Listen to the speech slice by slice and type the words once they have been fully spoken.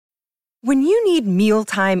When you need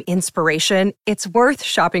mealtime inspiration, it's worth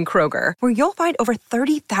shopping Kroger, where you'll find over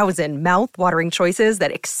 30,000 mouth-watering choices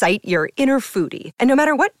that excite your inner foodie. And no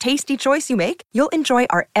matter what tasty choice you make, you'll enjoy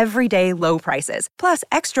our everyday low prices, plus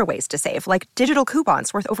extra ways to save, like digital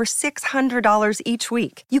coupons worth over $600 each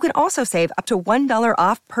week. You can also save up to $1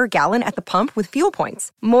 off per gallon at the pump with fuel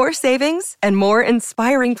points. More savings and more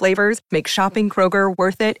inspiring flavors make shopping Kroger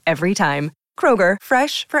worth it every time. Kroger,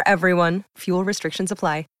 fresh for everyone. Fuel restrictions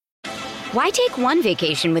apply. Why take one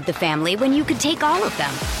vacation with the family when you could take all of them?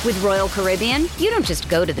 With Royal Caribbean, you don't just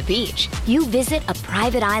go to the beach. You visit a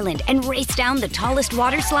private island and race down the tallest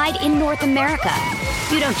water slide in North America.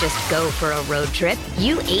 You don't just go for a road trip.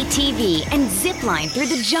 You ATV and zip line through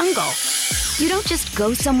the jungle. You don't just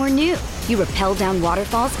go somewhere new. You rappel down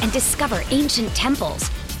waterfalls and discover ancient temples.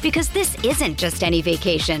 Because this isn't just any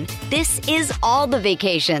vacation. This is all the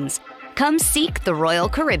vacations. Come seek the Royal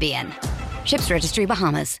Caribbean. Ships Registry,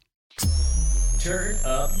 Bahamas. Turn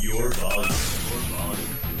up your volume.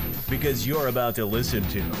 Because you're about to listen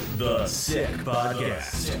to The Sick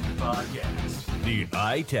Podcast. The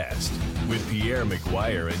Eye Test with Pierre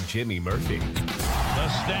McGuire and Jimmy Murphy. The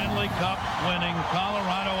Stanley Cup winning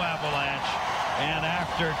Colorado Avalanche. And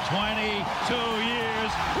after 22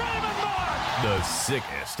 years, Raymond Mark! The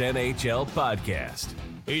sickest NHL podcast.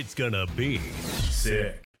 It's gonna be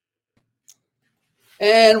sick.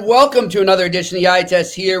 And welcome to another edition of the Eye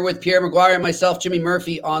Test here with Pierre McGuire and myself, Jimmy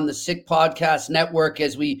Murphy, on the Sick Podcast Network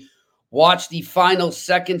as we watch the final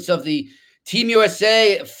seconds of the Team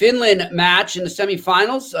USA Finland match in the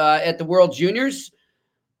semifinals at the World Juniors.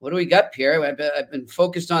 What do we got, Pierre? I've been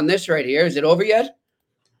focused on this right here. Is it over yet?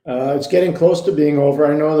 It's getting close to being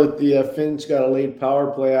over. I know that the Finns got a late power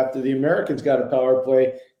play after the Americans got a power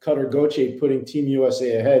play. Cutter Gauthier putting Team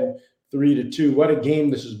USA ahead 3-2. What a game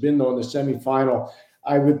this has been, though, in the semifinal.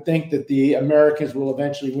 I would think that the Americans will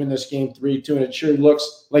eventually win this game 3-2, and it sure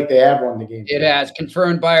looks like they have won the game. It has,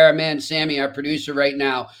 confirmed by our man Sammy, our producer right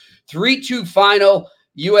now. 3-2 final.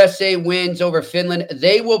 USA wins over Finland.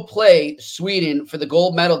 They will play Sweden for the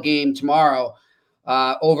gold medal game tomorrow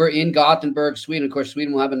over in Gothenburg, Sweden. Of course,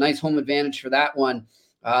 Sweden will have a nice home advantage for that one.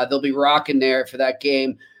 They'll be rocking there for that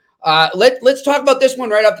game. Let's talk about this one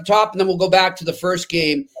right off the top, and then we'll go back to the first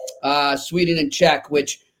game, Sweden and Czech,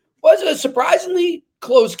 which was a surprisingly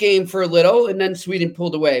close game for a little, and then Sweden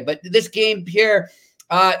pulled away. But this game, Pierre,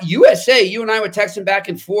 USA, you and I were texting back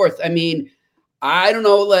and forth. I mean, I don't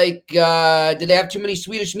know, did they have too many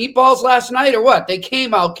Swedish meatballs last night or what? They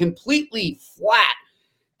came out completely flat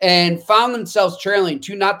and found themselves trailing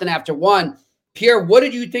 2-0 after one. Pierre, what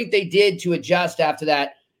did you think they did to adjust after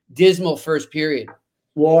that dismal first period?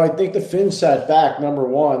 Well, I think the Finns sat back. Number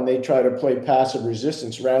one, they try to play passive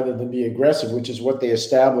resistance rather than be aggressive, which is what they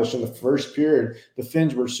established in the first period. The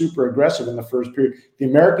Finns were super aggressive in the first period. The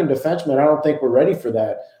American defensemen, I don't think were ready for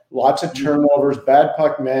that. Lots of turnovers, bad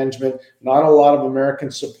puck management, not a lot of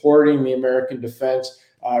Americans supporting the American defense.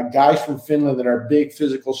 Guys from Finland that are big,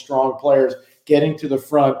 physical, strong players getting to the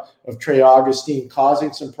front of Trey Augustine,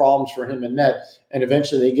 causing some problems for him in net, and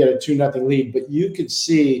eventually they get a 2-0 lead. But you could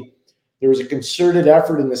see there was a concerted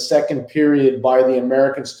effort in the second period by the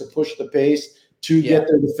Americans to push the pace, to get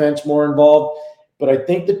their defense more involved. But I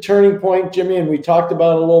think the turning point, Jimmy, and we talked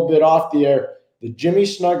about it a little bit off the air, the Jimmy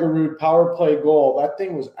Snuggerud power play goal, that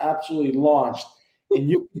thing was absolutely launched. And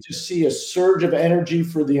you could just see a surge of energy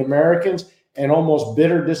for the Americans and almost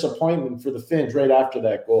bitter disappointment for the Finns right after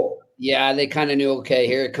that goal. Yeah, they kind of knew, okay,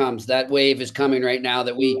 here it comes. That wave is coming right now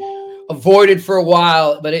that we avoided for a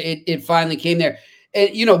while, but it finally came there.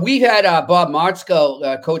 And, you know, we had Bob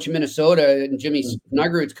Martzko, coach in Minnesota, and Jimmy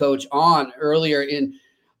Snuggerud's coach on earlier in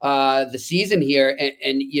the season here.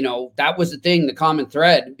 And, you know, that was the thing, the common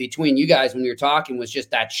thread between you guys when you were talking was just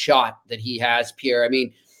that shot that he has, Pierre. I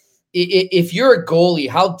mean, if you're a goalie,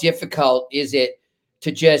 how difficult is it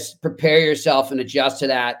to just prepare yourself and adjust to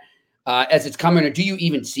that as it's coming, or do you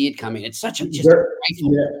even see it coming? It's such a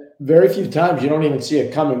very few times you don't even see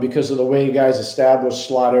it coming because of the way you guys establish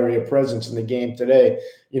slot area presence in the game today.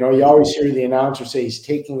 You know, you always hear the announcer say he's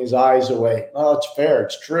taking his eyes away. Well, it's fair.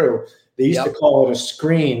 It's true. They used to call it a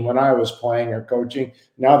screen when I was playing or coaching.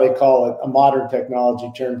 Now they call it a modern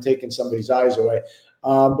technology term, taking somebody's eyes away.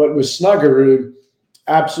 But with Snuggerud,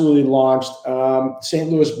 absolutely launched.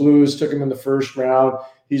 St. Louis Blues took him in the first round.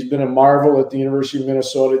 He's been a marvel at the University of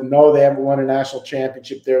Minnesota. No, they haven't won a national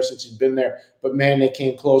championship there since he's been there. But, man, they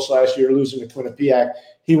came close last year, losing to Quinnipiac.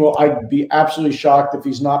 I'd be absolutely shocked if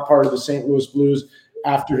he's not part of the St. Louis Blues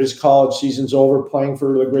after his college season's over, playing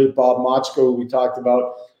for the great Bob Motzko, who we talked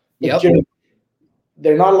about. Jimmy,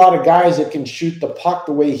 there are not a lot of guys that can shoot the puck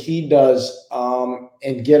the way he does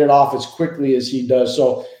and get it off as quickly as he does.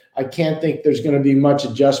 So I can't think there's going to be much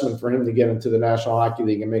adjustment for him to get into the National Hockey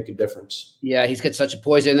League and make a difference. Yeah, he's got such a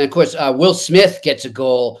poison. And then, of course, Will Smith gets a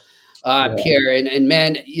goal, Pierre. And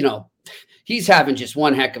man, he's having just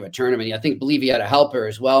one heck of a tournament. Believe he had a helper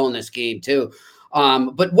as well in this game too.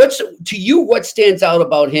 But what stands out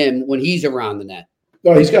about him when he's around the net?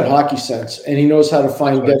 No, he's got hockey sense, and he knows how to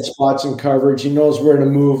find dead spots in coverage. He knows where to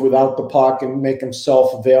move without the puck and make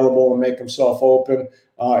himself available and make himself open.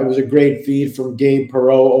 It was a great feed from Gabe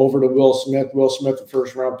Perreault over to Will Smith. Will Smith, the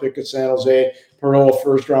first-round pick of San Jose. Perreault,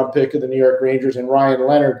 first-round pick of the New York Rangers. And Ryan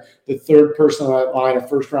Leonard, the third person on that line, a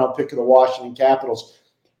first-round pick of the Washington Capitals.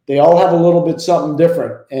 They all have a little bit something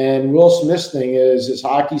different. And Will Smith's thing is his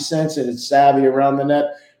hockey sense and his savvy around the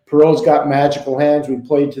net. Perreault's got magical hands. We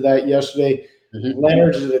played to that yesterday.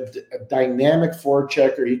 Leonard is a dynamic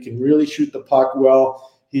forechecker. He can really shoot the puck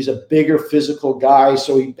well. He's a bigger physical guy,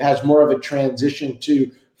 so he has more of a transition to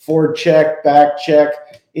forecheck, back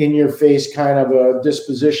check, in-your-face kind of a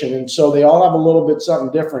disposition. And so they all have a little bit something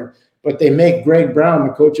different, but they make Greg Brown,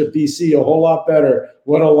 the coach of BC, a whole lot better.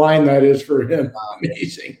 What a line that is for him.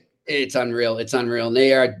 Amazing. It's unreal. It's unreal.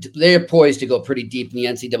 And they're poised to go pretty deep in the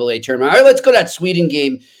NCAA tournament. All right, let's go to that Sweden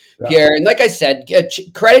game, Pierre. And like I said,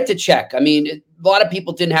 credit to Czech. I mean, a lot of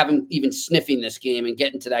people didn't have him even sniffing this game and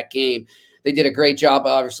getting to that game. They did a great job,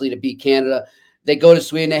 obviously, to beat Canada. They go to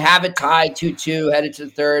Sweden. They have it tied 2-2, headed to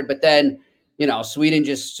the third. But then, Sweden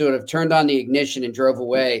just sort of turned on the ignition and drove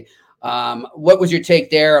away. What was your take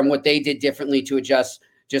there on what they did differently to adjust,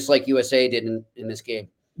 just like USA did in this game?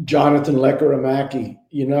 Jonathan Lekkerimäki,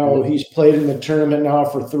 he's played in the tournament now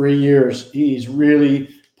for 3 years. He's really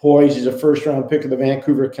poised. He's a first-round pick of the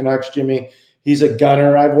Vancouver Canucks, Jimmy. He's a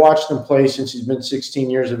gunner. I've watched him play since he's been 16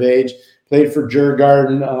 years of age. Played for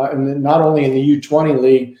Djurgården, and not only in the U20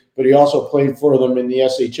 league, but he also played for them in the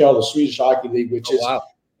SHL, the Swedish Hockey League, which is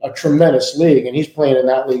a tremendous league. And he's playing in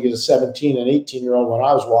that league as a 17 and 18-year-old when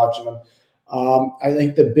I was watching him. I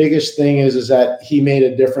think the biggest thing is that he made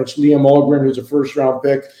a difference. Liam Olgren, who's a first-round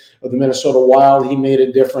pick of the Minnesota Wild, he made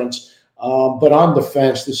a difference. But on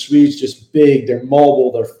defense, the Swedes just big. They're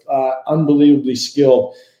mobile. They're unbelievably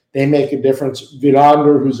skilled. They make a difference.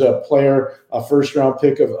 Vilander, who's a player, a first-round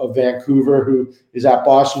pick of Vancouver, who is at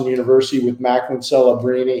Boston University with Macklin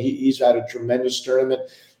Celebrini. He's had a tremendous tournament.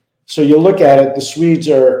 So you look at it, the Swedes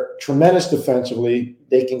are tremendous defensively.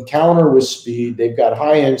 They can counter with speed. They've got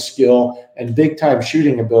high-end skill and big-time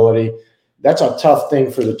shooting ability. That's a tough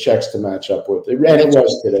thing for the Czechs to match up with. And it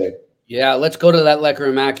was today. Yeah, let's go to that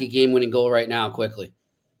Lekkerimäki game-winning goal right now quickly.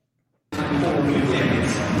 Sandin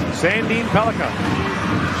Pellikka.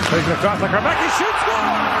 Plays it across Lekkerimäki, shoots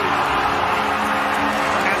one!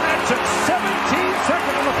 And that took 17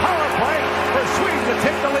 seconds on the power play for Sweden to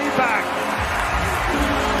take the lead back.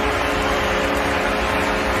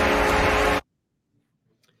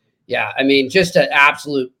 Yeah, I mean, just an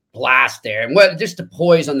absolute blast there. And just the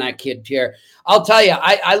poise on that kid, Pierre. I'll tell you,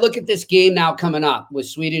 I look at this game now coming up with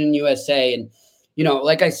Sweden and USA, and,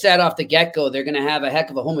 like I said off the get-go, they're going to have a heck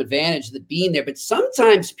of a home advantage that being there. But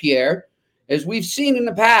sometimes, Pierre, as we've seen in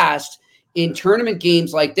the past, in tournament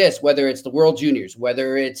games like this, whether it's the World Juniors,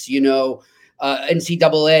 whether it's,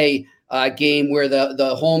 NCAA game where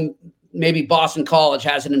the home, maybe Boston College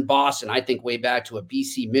has it in Boston. I think way back to a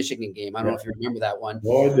BC-Michigan game. I don't know if you remember that one.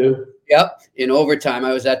 Oh, I do. Yep. In overtime,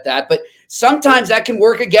 I was at that. But sometimes that can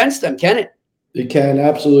work against them, can it? It can,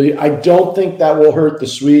 absolutely. I don't think that will hurt the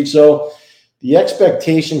Swedes. So the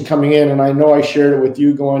expectation coming in, and I know I shared it with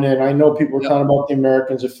you going in, I know people were talking about the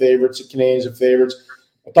Americans as favorites, the Canadians as favorites.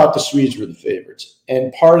 I thought the Swedes were the favorites.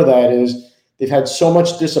 And part of that is they've had so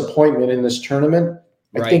much disappointment in this tournament.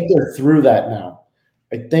 I think they're through that now.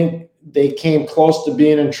 I think they came close to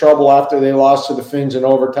being in trouble after they lost to the Finns in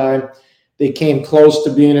overtime. They came close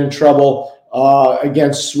to being in trouble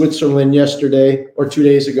against Switzerland yesterday, or 2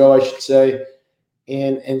 days ago, I should say.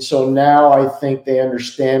 And so now I think they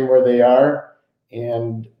understand where they are.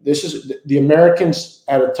 And this is the Americans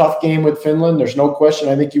had a tough game with Finland. There's no question.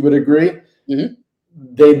 I think you would agree. Mm-hmm.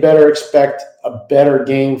 They better expect a better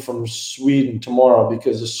game from Sweden tomorrow,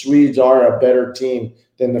 because the Swedes are a better team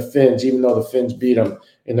than the Finns, even though the Finns beat them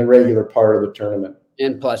in the regular part of the tournament.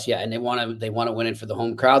 And plus, and they want to win it for the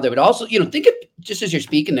home crowd there. But also, think of, just as you're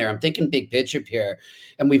speaking there, I'm thinking big picture here.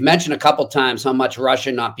 And we've mentioned a couple times how much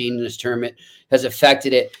Russia not being in this tournament has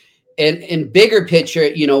affected it. And in bigger picture,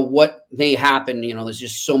 what may happen, there's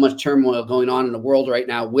just so much turmoil going on in the world right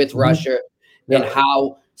now with Russia and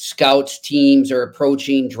how scouts teams are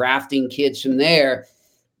approaching drafting kids from there.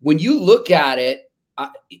 When you look at it,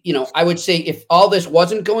 I would say if all this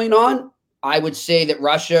wasn't going on, I would say that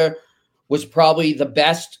Russia was probably the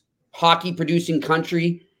best hockey producing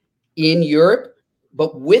country in Europe.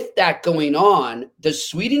 But with that going on, does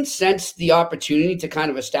Sweden sense the opportunity to kind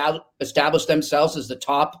of establish themselves as the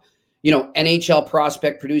top, NHL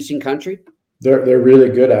prospect producing country? They're really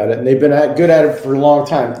good at it, and they've been good at it for a long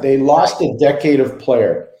time. They lost a decade of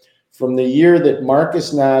player from the year that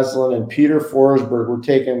Marcus Naslund and Peter Forsberg were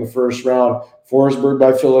taken in the first round. Forsberg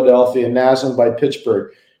by Philadelphia, Naslund by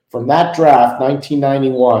Pittsburgh. From that draft,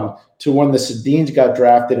 1991, to when the Sedins got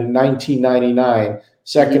drafted in 1999,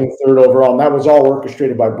 second and third overall, and that was all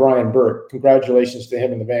orchestrated by Brian Burke. Congratulations to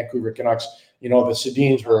him and the Vancouver Canucks. The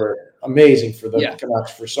Sedins were amazing for the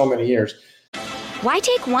Canucks for so many years. Why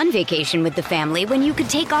take one vacation with the family when you could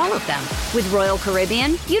take all of them? With Royal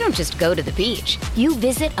Caribbean, you don't just go to the beach. You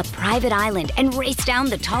visit a private island and race down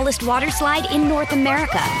the tallest water slide in North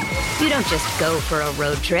America. You don't just go for a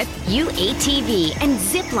road trip. You ATV and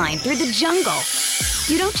zip line through the jungle.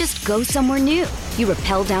 You don't just go somewhere new. You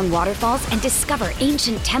rappel down waterfalls and discover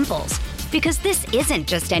ancient temples. Because this isn't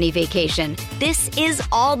just any vacation. This is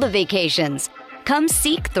all the vacations. Come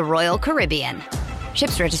seek the Royal Caribbean.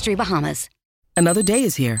 Ships Registry, Bahamas. Another day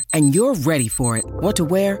is here, and you're ready for it. What to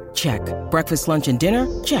wear? Check. Breakfast, lunch, and dinner?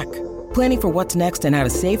 Check. Planning for what's next and how to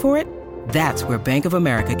save for it? That's where Bank of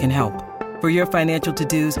America can help. For your financial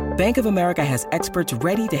to-dos, Bank of America has experts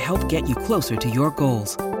ready to help get you closer to your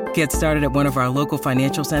goals. Get started at one of our local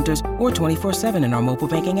financial centers or 24/7 in our mobile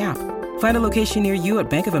banking app. Find a location near you at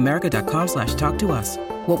bankofamerica.com/talktous.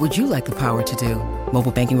 What would you like the power to do?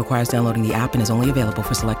 Mobile banking requires downloading the app and is only available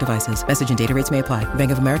for select devices. Message and data rates may apply.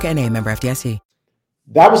 Bank of America NA, member FDIC.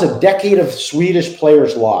 That was a decade of Swedish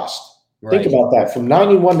players lost. Right. Think about that. From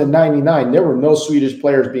 91 to 99, there were no Swedish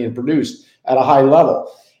players being produced at a high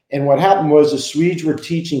level. And what happened was the Swedes were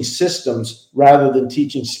teaching systems rather than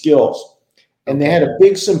teaching skills. And they had a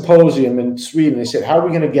big symposium in Sweden. They said, how are we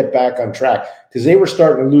going to get back on track? Because they were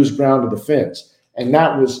starting to lose ground to the Finns. And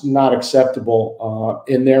that was not acceptable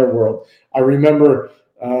in their world. I remember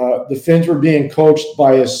the Finns were being coached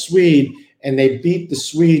by a Swede, and they beat the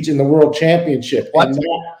Swedes in the World Championship. What? And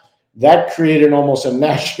that created almost a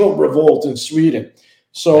national revolt in Sweden.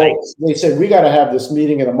 So They said, we got to have this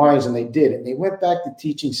meeting of the minds, and they did. And they went back to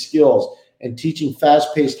teaching skills and teaching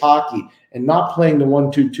fast-paced hockey and not playing the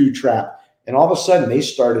 1-2-2 trap. And all of a sudden, they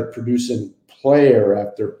started producing player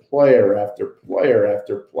after player after player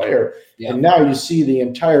after player. Yeah. And now you see the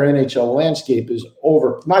entire NHL landscape is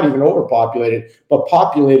not even overpopulated, but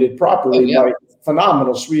populated properly by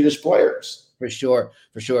phenomenal Swedish players. For sure.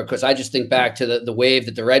 Because I just think back to the wave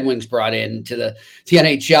that the Red Wings brought in to the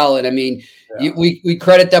NHL. And I mean, we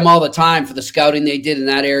credit them all the time for the scouting they did in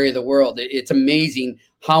that area of the world. It's amazing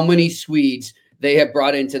how many Swedes they have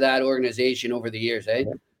brought into that organization over the years, eh?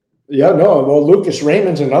 Yeah, no. Well, Lucas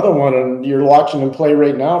Raymond's another one, and you're watching him play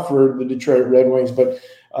right now for the Detroit Red Wings. But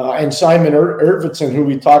and Simon Ervitson, who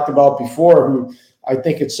we talked about before, who I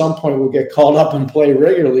think at some point will get called up and play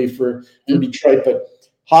regularly for Detroit. But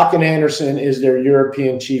Håkan Andersson is their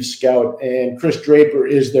European chief scout, and Chris Draper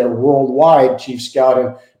is their worldwide chief scout.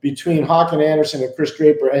 And between Håkan Andersson and Chris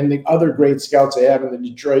Draper and the other great scouts they have in the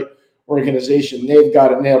Detroit organization, they've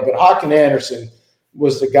got it nailed. But Håkan Andersson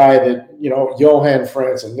was the guy that, Johan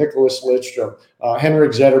Franzen, Nicholas Lidstrom,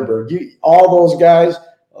 Henrik Zetterberg, all those guys,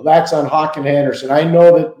 that's on Håkan Andersson. I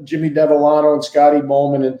know that Jimmy Devellano and Scotty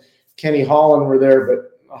Bowman and Kenny Holland were there,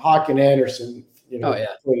 but Håkan Andersson,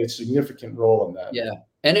 played a significant role in that. Yeah.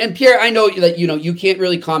 And Pierre, I know that, you can't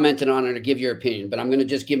really comment on it or give your opinion, but I'm going to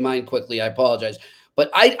just give mine quickly. I apologize.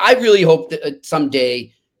 But I really hope that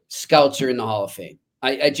someday scouts are in the Hall of Fame.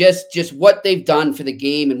 I just what they've done for the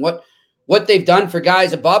game and what they've done for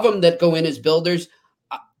guys above them that go in as builders.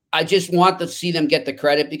 I just want to see them get the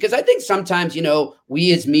credit, because I think sometimes,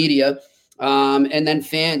 we as media and then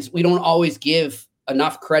fans, we don't always give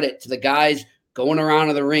enough credit to the guys going around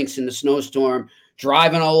to the rinks in the snowstorm,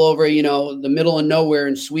 driving all over, the middle of nowhere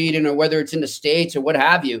in Sweden, or whether it's in the States or what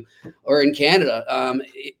have you, or in Canada.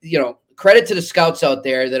 Credit to the scouts out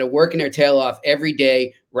there that are working their tail off every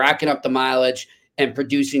day, racking up the mileage and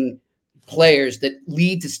producing players that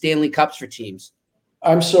lead to Stanley Cups for teams.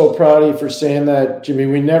 I'm so proud of you for saying that, Jimmy.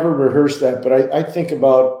 We never rehearsed that, but I think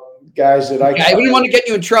about guys that I wouldn't want to get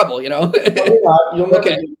you in trouble, No, you'll never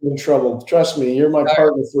get you in trouble. Trust me, you're my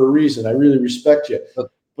partner for a reason. I really respect you.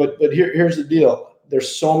 But here's the deal.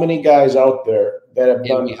 There's so many guys out there that have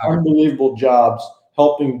done unbelievable jobs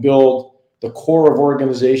helping build the core of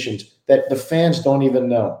organizations that the fans don't even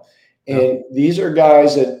know. And these are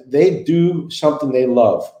guys that they do something they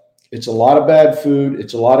love. It's a lot of bad food.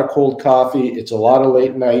 It's a lot of cold coffee. It's a lot of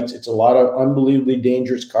late nights. It's a lot of unbelievably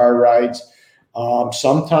dangerous car rides.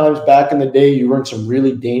 Sometimes back in the day, you were in some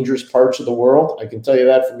really dangerous parts of the world. I can tell you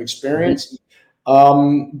that from experience.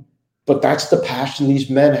 But that's the passion these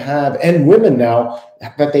men have, and women now,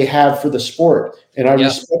 that they have for the sport. And I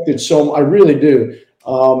respect it so. I really do.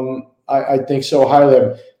 I think so highly of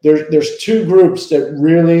them. There's two groups that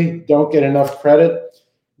really don't get enough credit.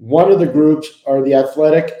 One of the groups are the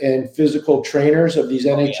athletic and physical trainers of these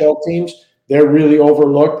NHL teams. They're really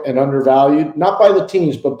overlooked and undervalued, not by the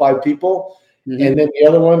teams, but by people. Mm-hmm. And then the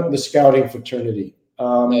other one, the scouting fraternity.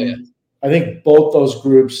 I think both those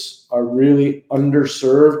groups are really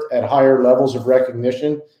underserved at higher levels of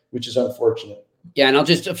recognition, which is unfortunate. Yeah, and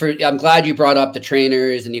I'm glad you brought up the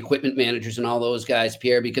trainers and the equipment managers and all those guys,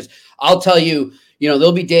 Pierre, because I'll tell you,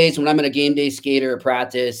 there'll be days when I'm in a game day skater or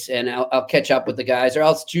practice, and I'll catch up with the guys, or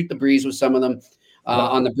I'll shoot the breeze with some of them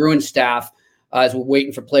on the Bruins staff as we're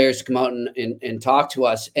waiting for players to come out and talk to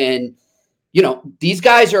us. And, these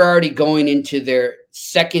guys are already going into their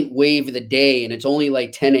second wave of the day, and it's only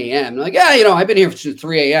like 10 a.m. Like, I've been here since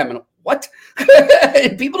 3 a.m. And what?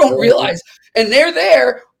 And people don't realize, and they're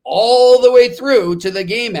there all the way through to the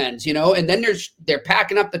game ends, and then they're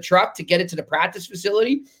packing up the truck to get it to the practice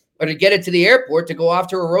facility or to get it to the airport to go off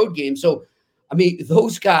to a road game. So, I mean,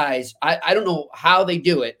 those guys, I don't know how they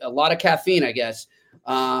do it. A lot of caffeine, I guess.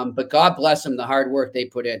 But God bless them, the hard work they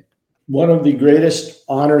put in. One of the greatest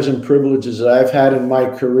honors and privileges that I've had in my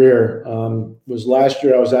career was last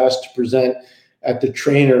year. I was asked to present at the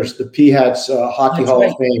trainers, the PHATS Hockey Hall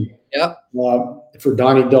of Fame. Yep. For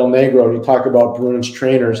Donnie Del Negro. You talk about Bruins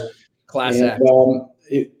trainers. Class act.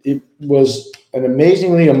 It was an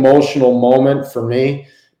amazingly emotional moment for me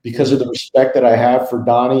because of the respect that I have for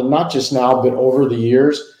Donnie, not just now, but over the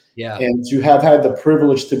years. Yeah. And to have had the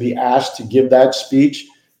privilege to be asked to give that speech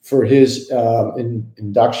for his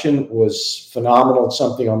induction was phenomenal. It's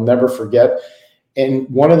something I'll never forget. And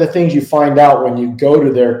one of the things you find out when you go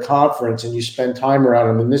to their conference and you spend time around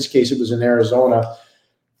them, in this case, it was in Arizona,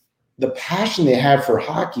 the passion they have for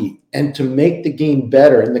hockey and to make the game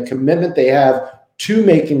better and the commitment they have to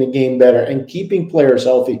making the game better and keeping players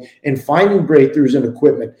healthy and finding breakthroughs in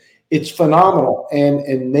equipment. It's phenomenal.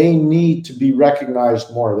 And they need to be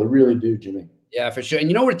recognized more. They really do, Jimmy. Yeah, for sure. And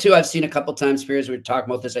you know what, too, I've seen a couple times, Piers, we were talking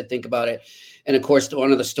about this, I think about it. And of course,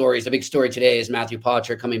 one of the stories, the big story today is Matthew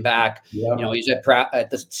Poitras coming back. Yeah. He's at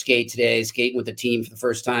the skate today, skating with the team for the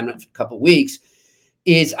first time in a couple of weeks.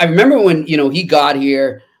 I remember when, he got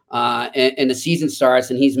here and the season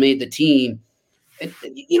starts and he's made the team. And,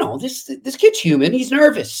 this kid's human. He's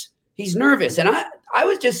nervous. And I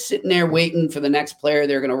was just sitting there waiting for the next player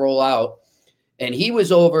they're going to roll out. And he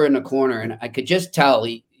was over in the corner and I could just tell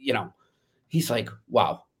he's like,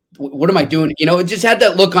 wow, what am I doing? It just had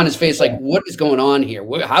that look on his face. Like, what is going on here?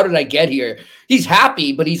 How did I get here? He's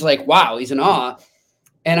happy, but he's like, wow, he's in awe.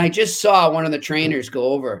 And I just saw one of the trainers go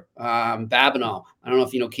over, Babineau. I don't know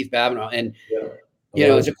if you know Keith Babineau, and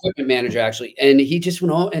his equipment manager actually. And he just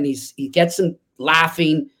went over and he gets him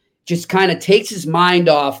laughing, just kind of takes his mind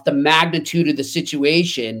off the magnitude of the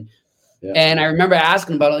situation. Yeah. And I remember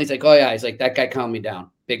asking about it. He's like, oh yeah, he's like, that guy calmed me down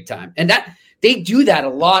big time. And that they do that a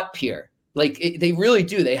lot, Pierre. Like they really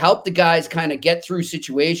do. They help the guys kind of get through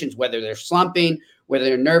situations, whether they're slumping, whether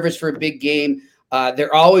they're nervous for a big game.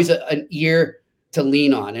 They're always an ear to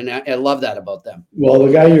lean on. And I love that about them. Well,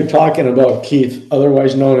 the guy you're talking about, Keith,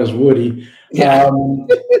 otherwise known as Woody,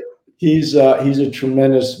 he's a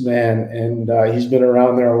tremendous man. And he's been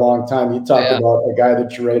around there a long time. You talk about a guy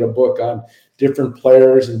that you write a book on different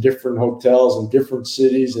players and different hotels and different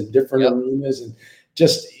cities and different arenas. And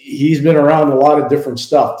just he's been around a lot of different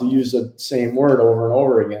stuff, to use the same word over and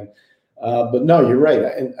over again. But no, you're right.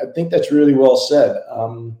 And I think that's really well said.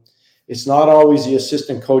 It's not always the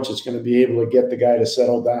assistant coach that's going to be able to get the guy to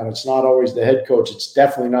settle down. It's not always the head coach. It's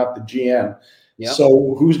definitely not the GM. Yep.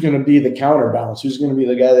 So who's going to be the counterbalance? Who's going to be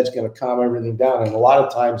the guy that's going to calm everything down? And a lot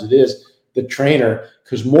of times it is the trainer,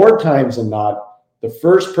 because more times than not, the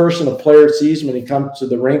first person a player sees when he comes to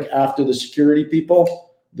the rink after the security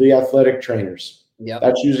people, the athletic trainers. Yep.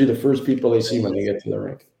 That's usually the first people they see when they get to the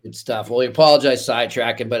rink. Good stuff. Well, we apologize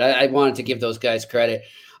sidetracking, but I wanted to give those guys credit.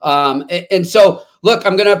 And so, look,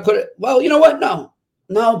 I'm going to put it. Well, you know what? No.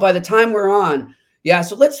 By the time we're on,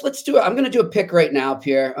 so let's do it. I'm going to do a pick right now,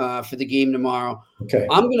 Pierre, for the game tomorrow. Okay.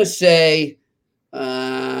 I'm going to say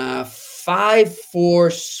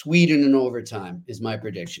 5-4 Sweden in overtime is my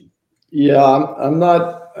prediction. Yeah, I'm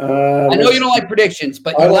not. I know you don't like predictions,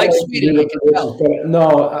 but you like Sweden. I can tell.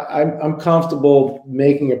 No, I'm comfortable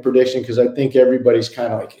making a prediction because I think everybody's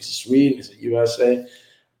kind of like, is it Sweden? Is it USA?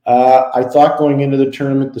 I thought going into the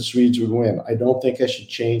tournament the Swedes would win. I don't think I should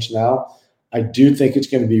change now. I do think it's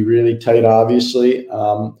going to be really tight, obviously.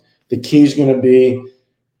 The key is going to be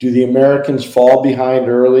do the Americans fall behind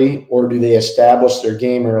early, or do they establish their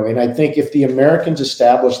game early? And I think if the Americans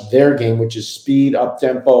establish their game, which is speed,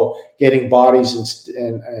 up-tempo, getting bodies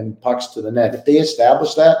and pucks to the net, if they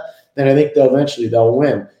establish that, then I think they'll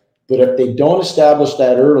win. But if they don't establish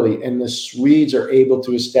that early, and the Swedes are able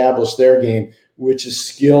to establish their game, which is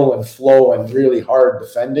skill and flow and really hard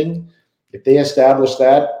defending, if they establish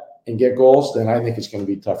that and get goals, then I think it's going to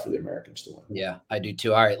be tough for the Americans to win. Yeah, I do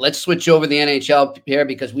too. All right, let's switch over to the NHL here,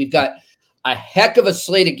 because we've got a heck of a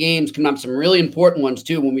slate of games coming up, some really important ones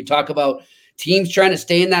too, when we talk about teams trying to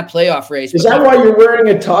stay in that playoff race. Is that why you're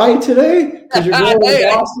wearing a tie today? Because you're going to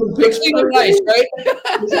Boston, Pittsburgh. Nice, right?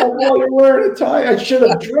 Is that why you're wearing a tie? I should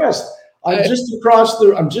have dressed. I'm just across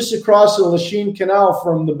the Lachine Canal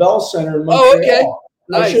from the Bell Center in Montreal. Oh, okay.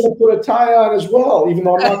 Nice. I should have put a tie on as well, even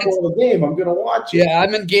though I'm not going to the game. I'm going to watch it. Yeah,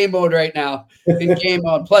 I'm in game mode right now. In game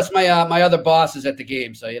mode. Plus, my other boss is at the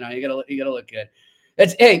game, so you gotta look good.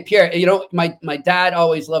 Hey, Pierre. My dad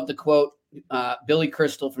always loved the quote, Billy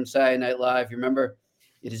Crystal from Saturday Night Live. You remember?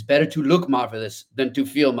 It is better to look marvelous than to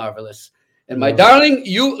feel marvelous. And my darling,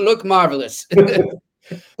 you look marvelous.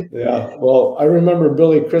 Yeah. Well, I remember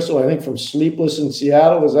Billy Crystal, I think from Sleepless in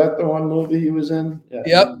Seattle. Was that the one movie he was in? Yeah,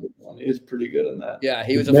 yep. He was pretty good in that. Yeah,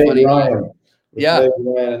 he was a funny guy. Yeah.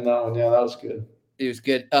 Ryan in that one. Yeah, that was good. He was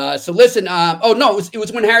good. So listen, it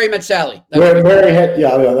was When Harry Met Sally.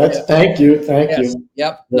 Thank you.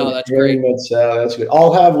 Yep. No, that's Harry great. Met Sally. That's good.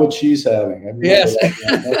 I'll have what she's having. Yes.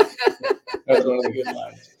 That's one of the good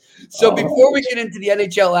lines. So before we get into the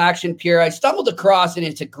NHL action, Pierre, I stumbled across, and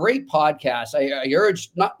it's a great podcast. I urge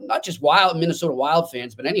not just Minnesota Wild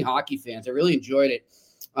fans, but any hockey fans. I really enjoyed it.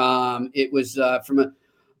 It was from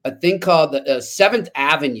a thing called the Seventh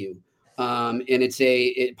Avenue, and it's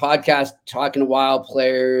a podcast talking to Wild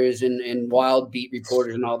players and Wild beat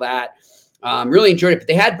reporters and all that. Really enjoyed it. But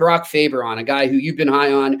they had Brock Faber on, a guy who you've been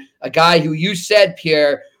high on, a guy who you said,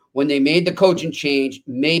 Pierre, when they made the coaching change,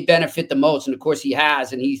 may benefit the most. And of course he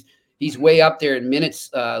has, and he's way up there in minutes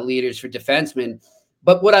leaders for defensemen.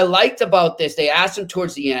 But what I liked about this, they asked him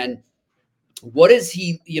towards the end, what has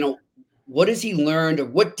he learned, or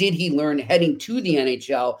what did he learn heading to the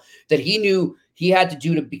NHL that he knew he had to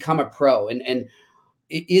do to become a pro? And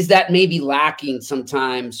is that maybe lacking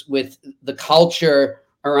sometimes with the culture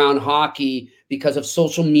around hockey because of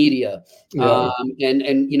social media,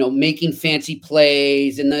 and making fancy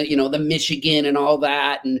plays and the Michigan and all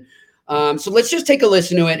that. And so let's just take a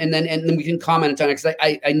listen to it, and then we can comment on it, because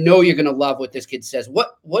I know you're gonna love what this kid says.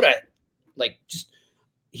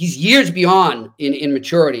 He's years beyond in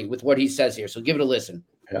maturity with what he says here. So give it a listen.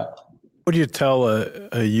 Yeah. What do you tell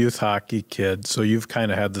a youth hockey kid? So you've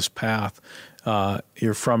kind of had this path.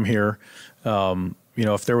 You're from here.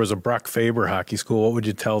 If there was a Brock Faber hockey school, what would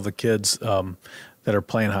you tell the kids that are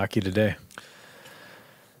playing hockey today?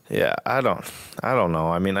 Yeah, I don't know.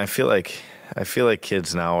 I mean, I feel like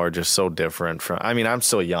kids now are just so different from. I mean, I'm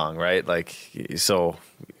still young, right? Like, so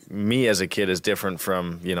me as a kid is different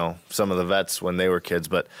from some of the vets when they were kids.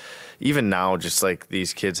 But even now, just like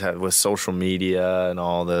these kids have with social media and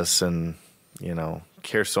all this, and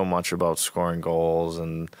care so much about scoring goals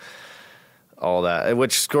and all that,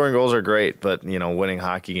 which scoring goals are great, but winning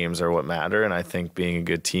hockey games are what matter. And I think being a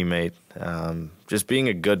good teammate, just being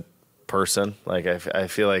a good person, like I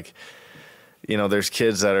feel like there's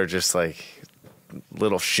kids that are just like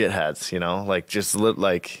little shitheads, like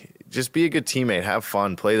just be a good teammate, have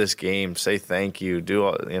fun, play this game, say thank you,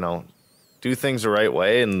 do things the right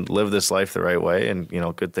way and live this life the right way, and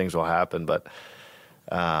good things will happen. But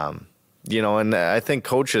and I think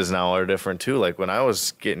coaches now are different too. Like when I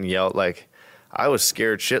was getting yelled, like I was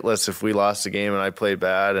scared shitless if we lost a game and I played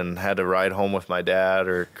bad and had to ride home with my dad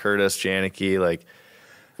or Curtis Janicki. Like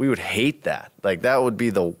we would hate that. Like that would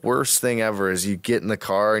be the worst thing ever, is you get in the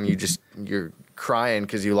car and you're crying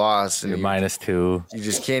because you lost and you're -2. You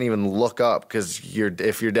just can't even look up because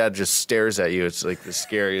if your dad just stares at you, it's like the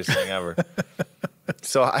scariest thing ever.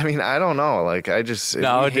 So I mean, I don't know. Like I just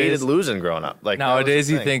hated losing growing up. Like nowadays,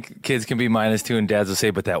 you think kids can be -2, and dads will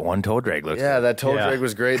say, "But that one toe drag looks." Yeah, that toe drag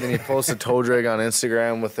was great. Then you post a toe drag on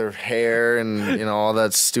Instagram with their hair and all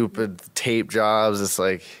that stupid tape jobs. It's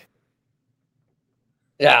like,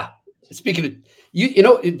 yeah. Speaking of,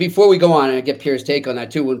 before we go on, and I get Pierre's take on that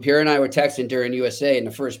too. When Pierre and I were texting during USA in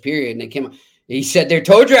the first period, and they came, he said they're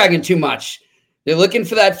toe dragging too much. They're looking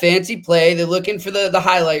for that fancy play. They're looking for the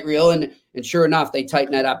highlight reel, and sure enough, they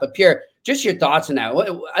tighten that up. But Pierre, just your thoughts on that.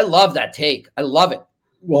 I love that take. I love it.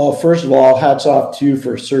 Well, first of all, hats off to you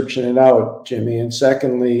for searching it out, Jimmy. And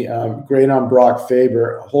secondly, great on Brock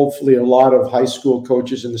Faber. Hopefully a lot of high school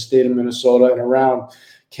coaches in the state of Minnesota and around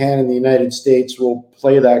can in the United States will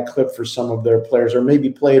play that clip for some of their players, or maybe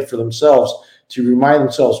play it for themselves to remind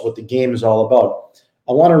themselves what the game is all about.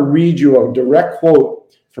 I want to read you a direct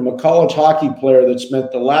quote from a college hockey player that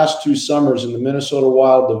spent the last 2 summers in the Minnesota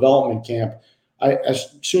Wild development camp.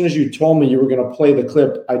 As soon as you told me you were going to play the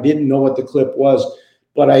clip, I didn't know what the clip was,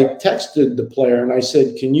 but I texted the player and I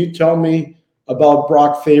said, can you tell me about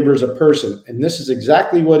Brock Faber as a person? And this is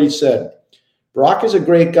exactly what he said. Brock is a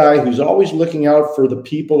great guy who's always looking out for the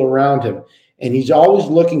people around him, and he's always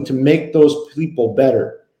looking to make those people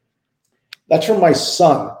better. That's from my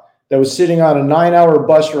son that was sitting on a 9-hour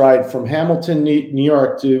bus ride from Hamilton, New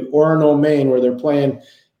York to Orono, Maine, where they're playing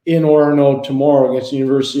in Orono tomorrow against the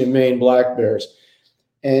University of Maine Black Bears.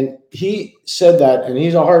 And he said that, and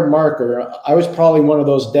he's a hard marker. I was probably one of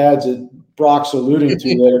those dads that Brock's alluding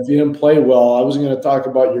to, that if you didn't play well, I wasn't going to talk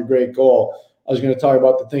about your great goal. I was going to talk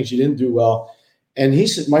about the things you didn't do well. And he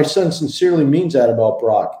said, my son sincerely means that about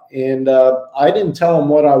Brock. And I didn't tell him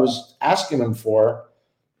what I was asking him for.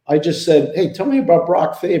 I just said, hey, tell me about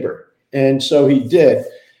Brock Faber. And so he did.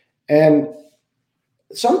 And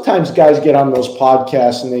sometimes guys get on those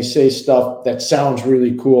podcasts and they say stuff that sounds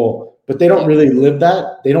really cool, but they don't really live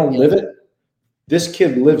that. They don't live it. This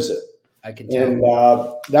kid lives it. I can tell.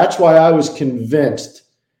 And that's why I was convinced,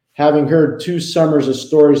 having heard 2 summers of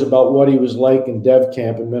stories about what he was like in dev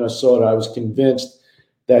camp in Minnesota, I was convinced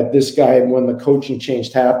that this guy, when the coaching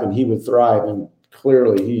change happened, he would thrive. And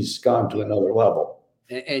clearly he's gone to another level.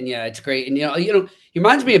 And yeah, it's great. And, he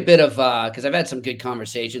reminds me a bit of, because I've had some good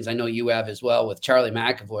conversations. I know you have as well, with Charlie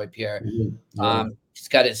McAvoy, Pierre. Mm-hmm. Yeah. He's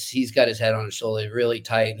got his head on his shoulder really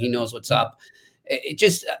tight. He knows what's up.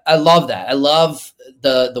 I love that. I love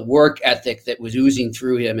the work ethic that was oozing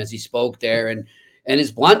through him as he spoke there, and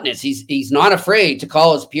his bluntness. He's not afraid to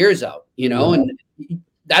call his peers out, and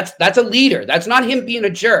that's a leader. That's not him being a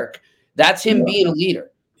jerk. That's him being a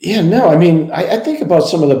leader. Yeah, no, I mean, I think about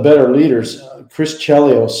some of the better leaders. Chris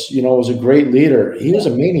Chelios, was a great leader. He was a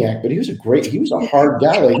maniac, but he was a hard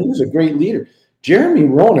guy. Like, he was a great leader. Jeremy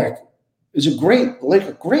Roenick is a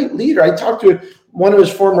great leader. I talked to one of his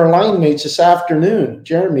former line mates this afternoon.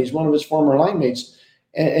 Jeremy's one of his former line mates.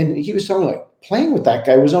 And he was telling me, like, playing with that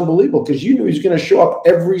guy was unbelievable, because you knew he was going to show up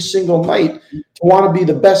every single night to want to be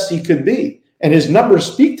the best he could be. And his numbers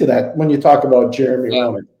speak to that when you talk about Jeremy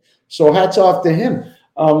Roenick. So hats off to him.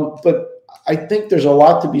 But I think there's a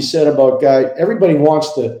lot to be said about guys. Everybody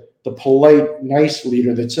wants the polite, nice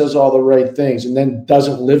leader that says all the right things and then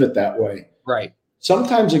doesn't live it that way. Right.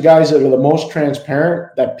 Sometimes the guys that are the most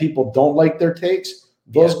transparent, that people don't like their takes,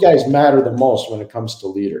 those guys matter the most when it comes to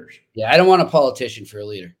leaders. Yeah, I don't want a politician for a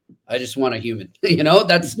leader. I just want a human.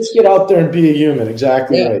 That's just get out there and be a human.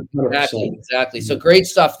 Exactly right. 100%. Exactly. So great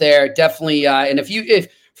stuff there. Definitely. And if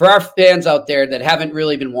for our fans out there that haven't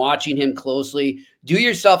really been watching him closely, do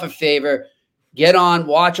yourself a favor, get on,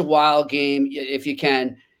 watch a Wild game if you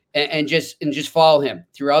can, and just follow him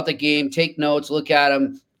throughout the game. Take notes, look at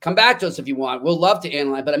him, come back to us if you want. We'll love to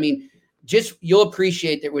analyze, but I mean, you'll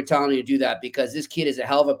appreciate that we're telling you to do that, because this kid is a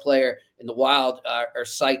hell of a player, and the Wild are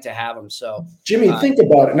psyched to have him. So, Jimmy, think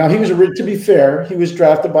about it. Now, to be fair, he was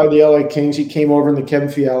drafted by the LA Kings. He came over in the Kevin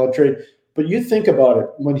Fiala trade. But you think about it.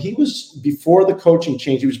 When he was, before the coaching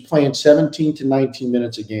change, he was playing 17 to 19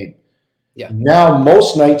 minutes a game. Yeah. Now,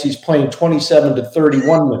 most nights, he's playing 27 to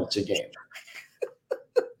 31 minutes a game.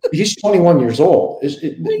 He's 21 years old.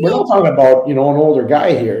 We're not talking about, an older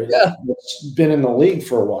guy here that's been in the league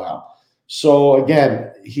for a while. So,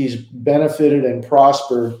 again, he's benefited and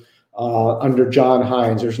prospered under John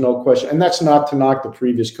Hines. There's no question. And that's not to knock the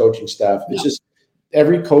previous coaching staff. It's just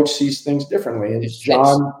every coach sees things differently. And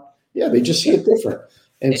they just see it different.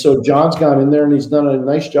 And so John's gone in there and he's done a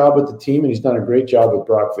nice job with the team, and he's done a great job with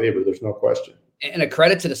Brock Faber. There's no question. And a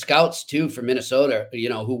credit to the scouts too for Minnesota,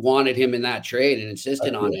 who wanted him in that trade and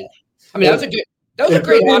insisted on it. I mean, that was a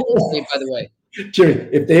great hockey game, by the way. Jimmy,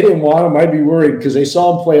 if they didn't want him, I'd be worried, because they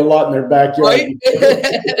saw him play a lot in their backyard.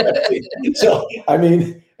 Right? So, I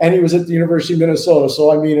mean, and he was at the University of Minnesota.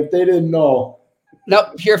 So, I mean, if they didn't know.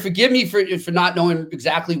 Now, Pierre, forgive me for not knowing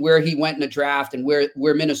exactly where he went in the draft and where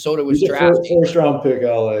Minnesota was drafting. First round pick,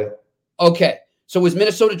 LA. Okay. So was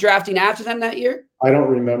Minnesota drafting after them that year? I don't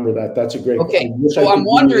remember that. That's a great question. Okay. So I'm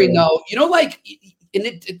wondering, though,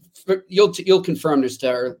 you'll confirm this to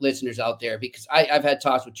our listeners out there, because I've had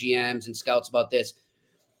talks with GMs and scouts about this.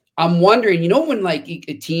 I'm wondering, when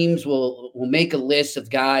teams will make a list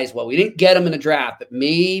of guys, well, we didn't get them in the draft, but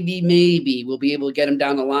maybe we'll be able to get them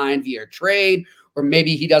down the line via trade, or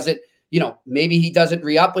maybe he doesn't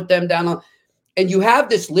re-up with them down the line. And you have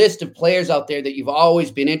this list of players out there that you've always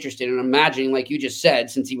been interested in. I'm imagining, like you just said,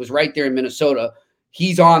 since he was right there in Minnesota,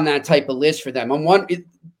 he's on that type of list for them.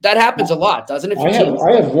 That happens a lot, doesn't it?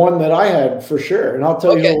 I have one that I had for sure, and I'll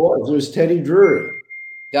tell you who it was. It was Teddy Drury.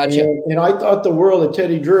 Gotcha. And I thought the world of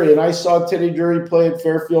Teddy Drury, and I saw Teddy Drury play at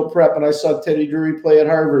Fairfield Prep, and I saw Teddy Drury play at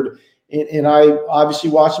Harvard, and I obviously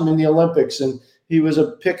watched him in the Olympics, and he was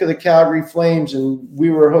a pick of the Calgary Flames, and we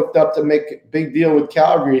were hooked up to make a big deal with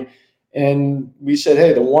Calgary. And we said,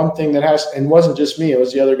 hey, the one thing that and it wasn't just me, it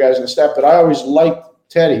was the other guys in the staff, but I always liked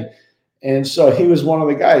Teddy. And so he was one of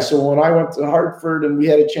the guys. So when I went to Hartford and we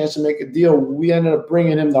had a chance to make a deal, we ended up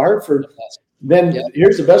bringing him to Hartford. Then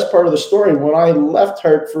here's the best part of the story. When I left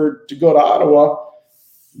Hartford to go to Ottawa,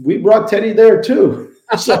 we brought Teddy there too.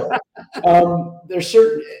 So there's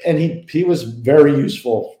certain, and he was very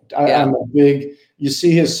useful. I'm a big, you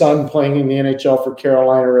see his son playing in the NHL for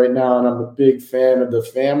Carolina right now, and I'm a big fan of the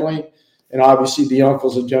family. And obviously the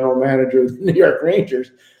uncle's a general manager of the New York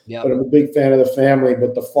Rangers. But I'm a big fan of the family.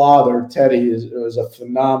 But the father, Teddy, was a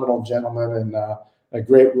phenomenal gentleman and a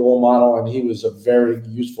great role model, and he was a very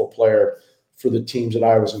useful player for the teams that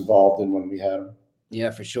I was involved in when we had him.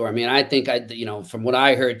 Yeah, for sure. I mean, I think from what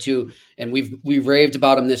I heard too, and we've raved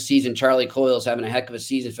about him this season. Charlie Coyle's having a heck of a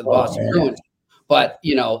season for the Boston Bruins. But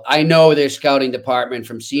I know their scouting department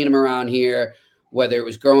from seeing him around here, whether it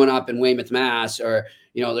was growing up in Weymouth, Mass, or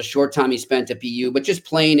the short time he spent at BU, but just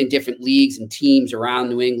playing in different leagues and teams around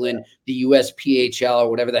New England, the USPHL or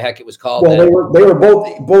whatever the heck it was called. Well, they were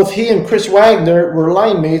both he and Chris Wagner were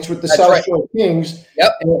line mates with the South Shore Kings,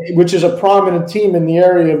 which is a prominent team in the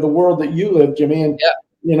area of the world that you live, Jimmy. And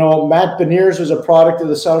Matt Beniers was a product of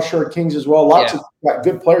the South Shore Kings as well. Lots of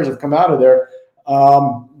good players have come out of there.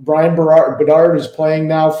 Brian Bedard is playing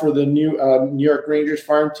now for the New York Rangers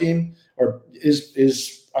farm team, or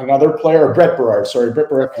is another player, Brett Berard.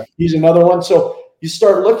 He's another one. So you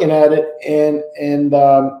start looking at it, and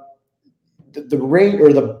the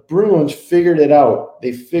Bruins figured it out.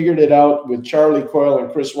 They figured it out with Charlie Coyle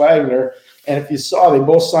and Chris Wagner. And if you saw, they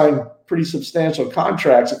both signed pretty substantial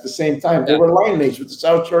contracts at the same time. They were line mates with the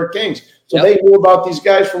South Shore Kings. So they knew about these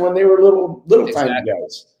guys from when they were little tiny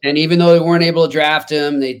guys. And even though they weren't able to draft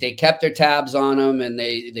him, they kept their tabs on him, and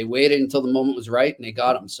they waited until the moment was right, and they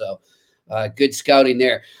got him. So good scouting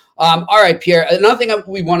there. All right, Pierre, another thing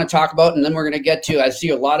we want to talk about, and then we're going to get to, I see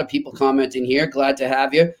a lot of people commenting here. Glad to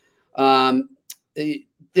have you.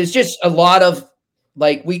 There's just a lot of,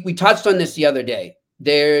 we touched on this the other day.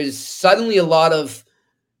 There's suddenly a lot of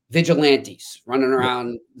vigilantes running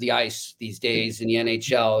around the ice these days in the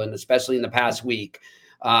NHL, and especially in the past week,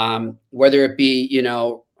 whether it be,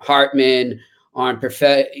 Hartman on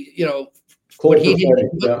Perfetti, what he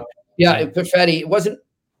did. Perfetti, it wasn't,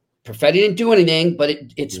 Perfetti didn't do anything, but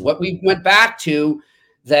it's what we went back to,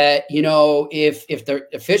 that, if the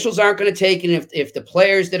officials aren't going to take it, if the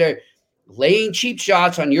players that are laying cheap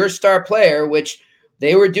shots on your star player, which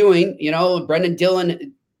they were doing, Brendan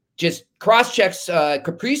Dillon just cross-checks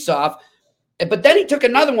Kaprizov, but then he took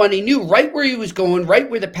another one. He knew right where he was going, right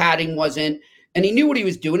where the padding wasn't, and he knew what he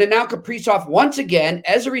was doing. And now Kaprizov, once again,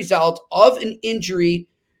 as a result of an injury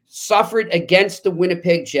suffered against the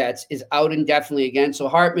Winnipeg Jets, is out indefinitely again. So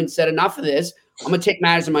Hartman said, enough of this. I'm going to take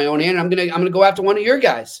matters in my own hand. I'm going to go after one of your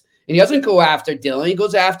guys. And he doesn't go after Dillon. He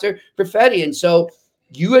goes after Perfetti. And so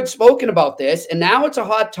you had spoken about this, and now it's a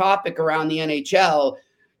hot topic around the NHL.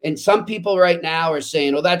 And some people right now are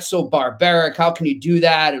saying, oh, that's so barbaric. How can you do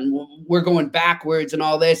that? And we're going backwards and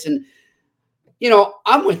all this. And,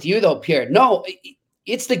 I'm with you though, Pierre. No,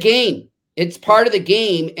 it's the game. It's part of the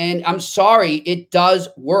game. And I'm sorry, it does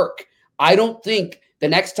work. I don't think the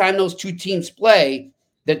next time those two teams play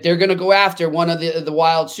that they're going to go after one of the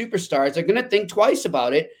Wild superstars. They're going to think twice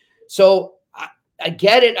about it. So I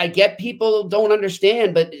get it. I get people don't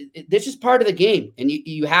understand, but this is part of the game. And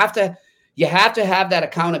you have to have that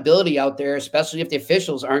accountability out there, especially if the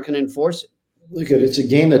officials aren't going to enforce it. Look at it. It's a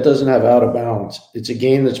game that doesn't have out of bounds. It's a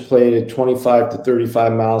game that's played at 25 to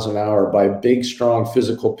 35 miles an hour by big, strong,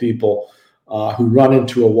 physical people who run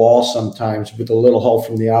into a wall sometimes with a little help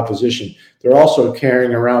from the opposition. They're also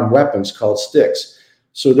carrying around weapons called sticks.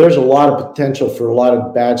 So there's a lot of potential for a lot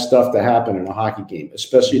of bad stuff to happen in a hockey game,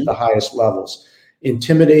 especially at the highest levels.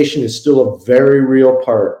 Intimidation is still a very real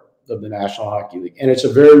part of the National Hockey League, and it's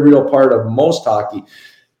a very real part of most hockey.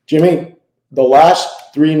 Jimmy, the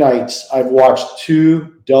last 3 nights, I've watched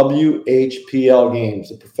 2 WHPL games,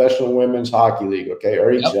 the Professional Women's Hockey League, or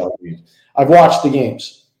HL games. I've watched the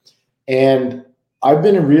games, and I've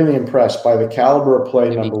been really impressed by the caliber of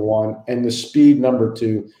play, number one, and the speed, number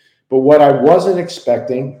two. But what I wasn't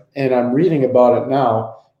expecting, and I'm reading about it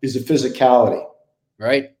now, is the physicality.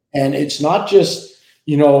 Right. And it's not just,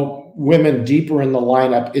 women deeper in the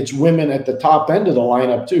lineup. It's women at the top end of the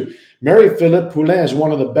lineup too. Marie-Philippe Poulin is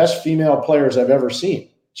one of the best female players I've ever seen.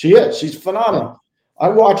 She is. She's phenomenal. I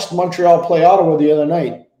watched Montreal play Ottawa the other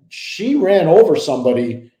night. She ran over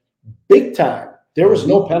somebody big time. There was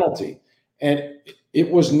no penalty. And it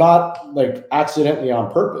was not like accidentally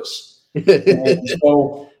on purpose. And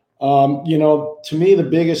so, to me, the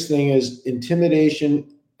biggest thing is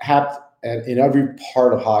intimidation happens in every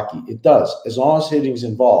part of hockey. It does, as long as hitting's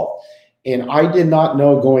involved. And I did not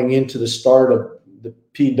know going into the start of the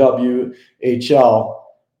PWHL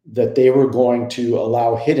that they were going to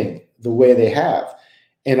allow hitting the way they have.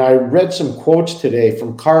 And I read some quotes today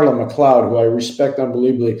from Carla McLeod, who I respect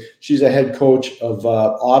unbelievably. She's a head coach of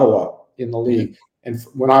Ottawa in the league. And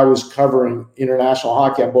when I was covering international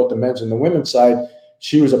hockey on both the men's and the women's side,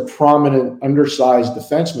 she was a prominent undersized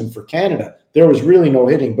defenseman for Canada. There was really no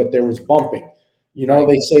hitting, but there was bumping.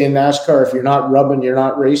 They say in NASCAR, if you're not rubbing, you're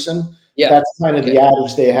not racing. Yeah. That's kind of the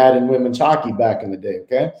adage they had in women's hockey back in the day,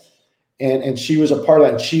 okay? And she was a part of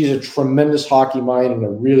that. And she's a tremendous hockey mind and a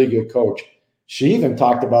really good coach. She even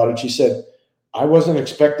talked about it. She said, I wasn't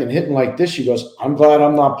expecting hitting like this. She goes, I'm glad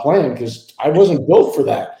I'm not playing because I wasn't built for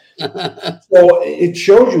that. So it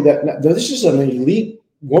shows you that this is an elite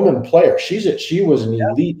woman player. She was an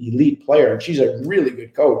elite player, and she's a really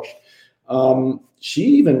good coach. She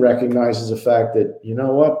even recognizes the fact that, you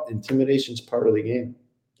know what, intimidation is part of the game.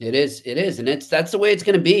 It is. And that's the way it's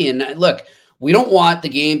going to be. And look, we don't want the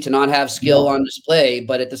game to not have skill on display,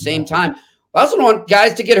 but at the same time, I also don't want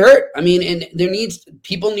guys to get hurt. I mean, and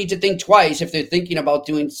people need to think twice if they're thinking about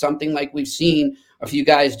doing something like we've seen a few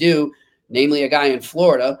guys do, namely a guy in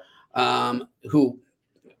Florida who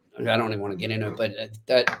I don't even want to get into it,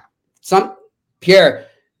 but Pierre,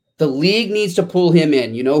 the league needs to pull him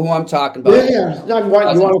in. You know who I'm talking about? Yeah. You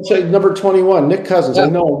want to say number 21, Nick Cousins? I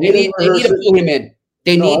know they need to pull him in.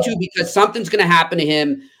 They need to, because something's going to happen to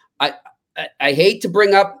him. I hate to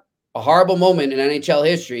bring up a horrible moment in NHL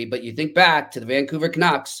history, but you think back to the Vancouver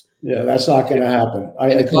Canucks. Yeah, that's not going to happen.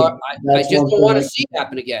 I just don't want to see it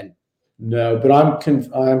happen again. No, but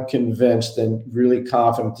I'm convinced and really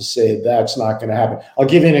confident to say that's not going to happen. I'll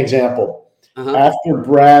give you an example. After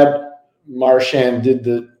Brad Marchand did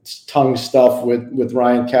the tongue stuff with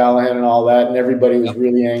Ryan Callahan and all that, and everybody was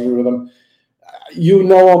really angry with him. You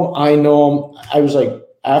know him, I know him. I was like,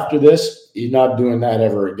 after this, he's not doing that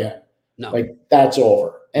ever again. No. Like, that's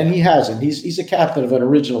over. And he hasn't. He's a captain of an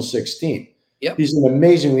original 16. Yep. He's an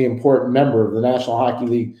amazingly important member of the National Hockey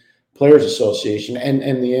League Players Association and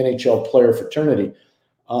the NHL player fraternity.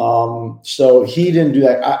 So he didn't do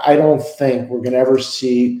that. I don't think we're going to ever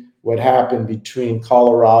see what happened between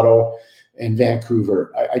Colorado and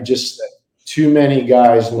Vancouver. I just, too many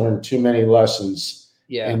guys learned too many lessons.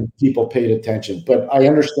 Yeah. And people paid attention. But I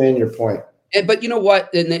understand your point. But you know what?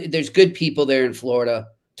 There's good people there in Florida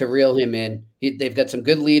to reel him in. They've got some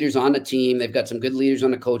good leaders on the team. They've got some good leaders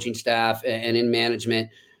on the coaching staff and in management.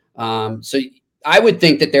 So I would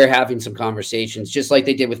think that they're having some conversations, just like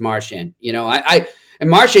they did with Marchand. And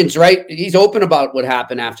Marchand's right. He's open about what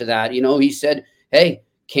happened after that. He said, hey,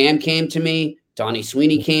 Cam came to me. Donnie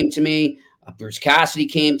Sweeney came to me. Bruce Cassidy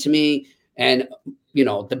came to me. And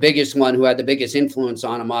the biggest one who had the biggest influence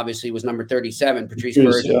on him, obviously, was number 37, Patrice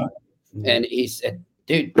Bergeron. Yeah. And he said,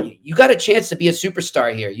 dude, you got a chance to be a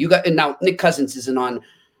superstar here. And now Nick Cousins isn't on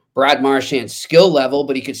Brad Marchand's skill level,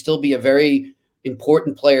 but he could still be a very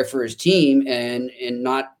important player for his team and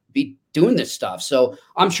not be doing this stuff. So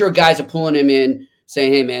I'm sure guys are pulling him in,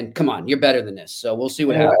 saying, hey, man, come on, you're better than this. So we'll see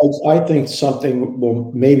what happens. I think something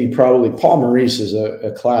will probably Paul Maurice is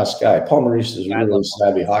a class guy. Paul Maurice is a really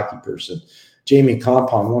savvy hockey person. Jamie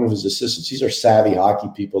Compound, one of his assistants, these are savvy hockey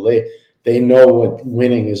people. They know what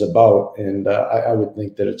winning is about, and I would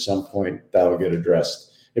think that at some point that'll get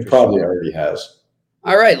addressed. It probably already has.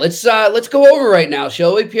 All right, let's go over right now,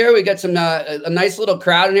 shall we, Pierre? We got some a nice little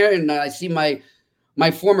crowd in here, and I see my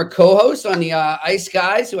former co-host on the Ice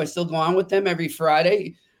Guys, who I still go on with them every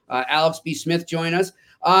Friday. Alex B. Smith join us.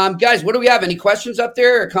 Guys, what do we have? Any questions up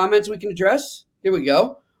there or comments we can address? Here we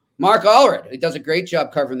go. Mark Allred, he does a great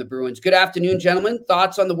job covering the Bruins. Good afternoon, gentlemen.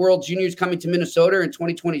 Thoughts on the World Juniors coming to Minnesota in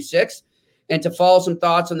 2026? And to follow some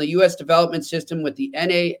thoughts on the U.S. development system with the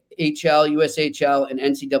NAHL, USHL, and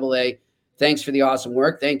NCAA. Thanks for the awesome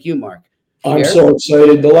work. Thank you, Mark. I'm so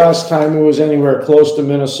excited. The last time it was anywhere close to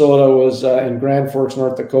Minnesota was in Grand Forks,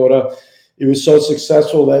 North Dakota. It was so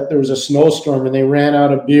successful that there was a snowstorm and they ran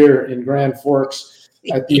out of beer in Grand Forks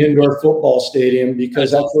at the indoor football stadium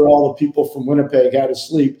because that's where all the people from Winnipeg had to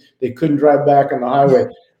sleep. They couldn't drive back on the highway.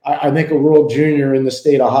 I think a World Junior in the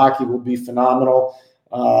state of hockey will be phenomenal.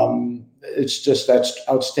 That's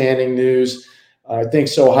outstanding news. I think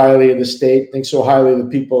so highly of the state, think so highly of the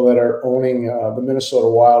people that are owning the Minnesota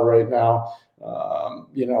Wild right now.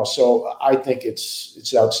 So I think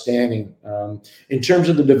it's outstanding. In terms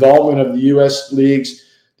of the development of the U.S. leagues,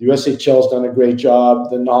 the USHL has done a great job.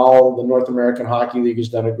 The NAL, the North American Hockey League, has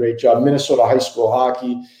done a great job. Minnesota High School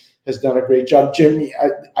Hockey has done a great job. Jim,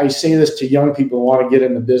 I say this to young people who want to get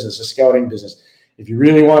in the business, the scouting business. If you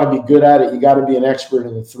really want to be good at it, you got to be an expert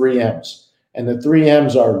in the 3 M's. And the 3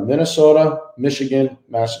 M's are Minnesota, Michigan,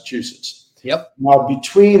 Massachusetts. Yep. Now,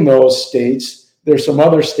 between those states, there's some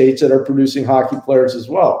other states that are producing hockey players as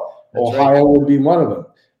well. That's Ohio would be one of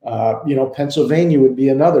them. Pennsylvania would be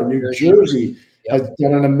another. New Jersey has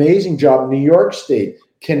done an amazing job. New York State,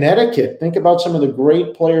 Connecticut. Think about some of the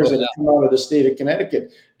great players that have come out of the state of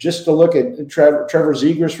Connecticut. Just to look at Trevor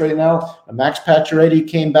Zegras right now. Max Pacioretty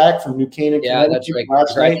came back from New Canaan, Connecticut. That's right. Last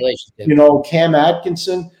Congratulations. night. Cam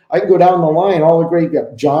Atkinson. I can go down the line. All the great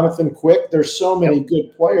Jonathan Quick. There's so many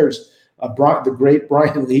good players. The great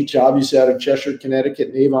Brian Leach, obviously out of Cheshire, Connecticut,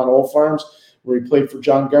 and Avon Old Farms, where he played for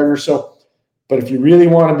John Gardner. But if you really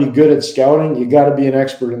want to be good at scouting, you got to be an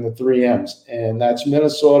expert in the 3 M's, and that's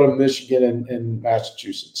Minnesota, Michigan, and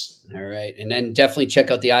Massachusetts. All right, and then definitely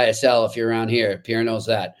check out the ISL if you're around here. Pierre knows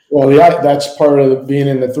that. Well, that's part of being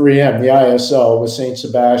in the 3M, the ISL, with St.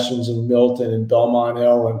 Sebastian's and Milton and Belmont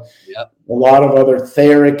Hill and a lot of other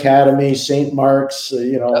Thayer Academy, St. Mark's,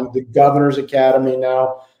 the Governor's Academy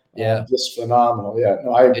now. Yeah. Just phenomenal. Yeah,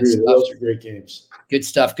 no, I agree. Those are great games. Good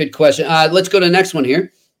stuff. Good question. Let's go to the next one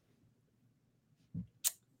here.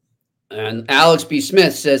 And Alex B.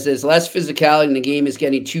 Smith says there's less physicality and the game is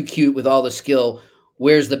getting too cute with all the skill.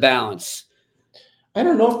 Where's the balance? I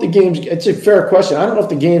don't know if it's a fair question. I don't know if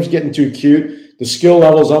the game's getting too cute. The skill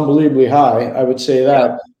level is unbelievably high. I would say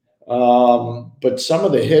that. But some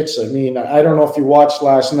of the hits, I don't know if you watched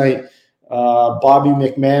last night, Bobby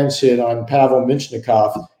McMahon's hit on Pavel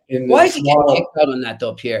Minchnikov. Why is he getting kicked out on that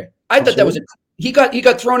though, Pierre? I thought that was he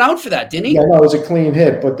got thrown out for that, didn't he? Yeah, no, it was a clean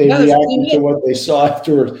hit, but they reacted to what they saw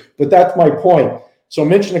afterwards. But that's my point. So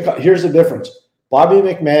Minchnikov, here's the difference. Bobby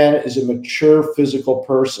McMahon is a mature physical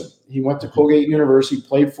person. He went to Colgate University,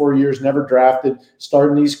 played 4 years, never drafted,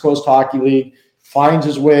 started in the East Coast Hockey League, finds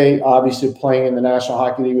his way, obviously, playing in the National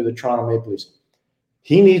Hockey League with the Toronto Maple Leafs.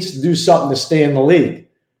 He needs to do something to stay in the league.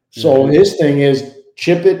 So his thing is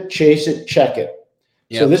chip it, chase it, check it.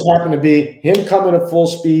 So this happened to be him coming at full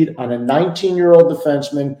speed on a 19-year-old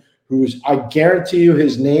defenseman I guarantee you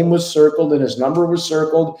his name was circled and his number was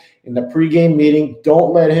circled in the pregame meeting.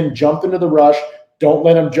 Don't let him jump into the rush. Don't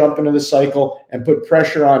let him jump into the cycle and put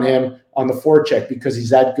pressure on him on the forecheck because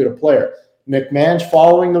he's that good a player. McMahon's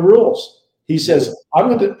following the rules. He says, I'm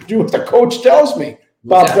going to do what the coach tells me.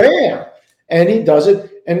 Bam! And he does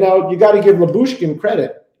it. And now you got to give Lyubushkin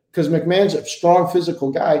credit because McMahon's a strong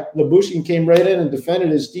physical guy. Lyubushkin came right in and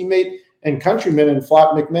defended his teammate and countryman and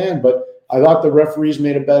fought McMahon. But I thought the referees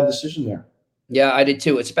made a bad decision there. Yeah, I did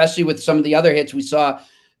too, especially with some of the other hits we saw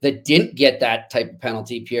that didn't get that type of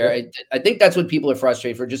penalty, Pierre. I think that's what people are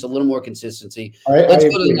frustrated for, just a little more consistency. Let's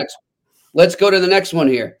go to the next one. Let's go to the next one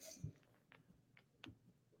here.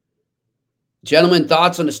 Gentlemen,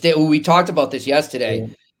 thoughts on the state? We talked about this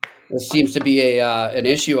yesterday. This seems to be an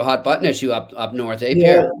issue, a hot button issue up north, eh,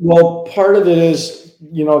 Pierre? Yeah, well, part of it is,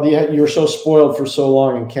 you're so spoiled for so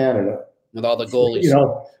long in Canada. With all the goalies.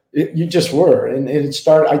 You just were. And it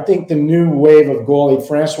started, I think the new wave of goalie,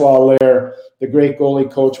 Francois Allaire, the great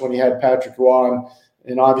goalie coach when he had Patrick Roy,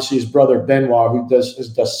 and obviously his brother Benoit, who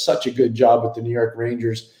does such a good job with the New York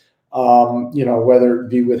Rangers, whether it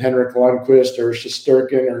be with Henrik Lundqvist or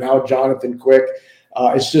Shesterkin or now Jonathan Quick.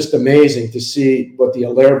 It's just amazing to see what the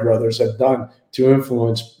Allaire brothers have done to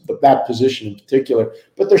influence that position in particular.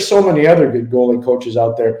 But there's so many other good goalie coaches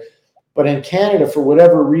out there. But in Canada, for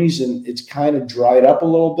whatever reason, it's kind of dried up a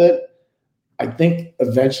little bit. I think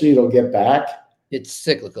eventually it'll get back. It's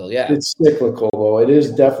cyclical, yeah. It's cyclical, though. It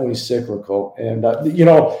is definitely cyclical. And,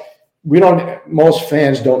 most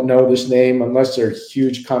fans don't know this name unless they're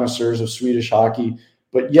huge connoisseurs of Swedish hockey.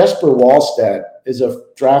 But Jesper Wallstedt is a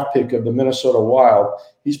draft pick of the Minnesota Wild.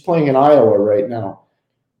 He's playing in Iowa right now.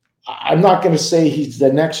 I'm not going to say he's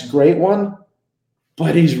the next great one,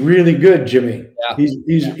 but he's really good, Jimmy. Yeah.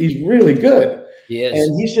 He's really good. He is.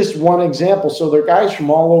 And he's just one example. So there are guys from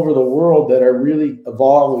all over the world that are really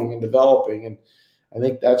evolving and developing. And I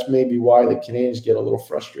think that's maybe why the Canadians get a little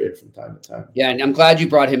frustrated from time to time. Yeah, and I'm glad you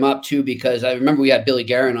brought him up, too, because I remember we had Billy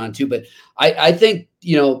Guerin on, too. But I think,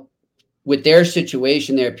 with their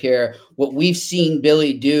situation there, Pierre, what we've seen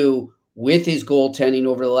Billy do with his goaltending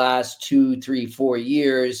over the last 2, 3, 4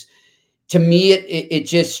 years, to me, it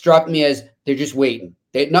just struck me as they're just waiting.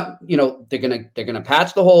 They're not, they're gonna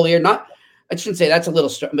patch the hole here. Not I shouldn't say that's a little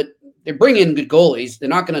strong, but they're bringing in good goalies. They're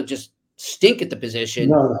not going to just stink at the position.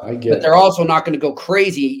 No, I get but it. They're also not going to go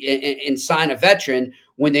crazy and sign a veteran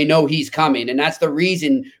when they know he's coming. And that's the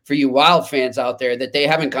reason for you Wild fans out there that they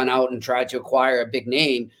haven't gone out and tried to acquire a big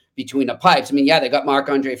name between the pipes. I mean, yeah, they got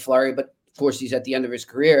Marc-Andre Fleury, but of course he's at the end of his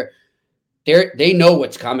career. They know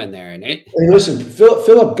what's coming there. And hey, listen,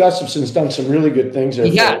 Philip Gustafson's done some really good things there.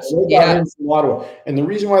 He has. They got him from Ottawa. And the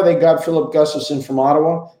reason why they got Philip Gustafson from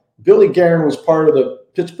Ottawa, Billy Guerin was part of the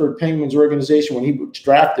Pittsburgh Penguins organization when he was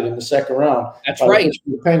drafted in the second round. That's right.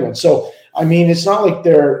 Pittsburgh Penguins. So, I mean, it's not like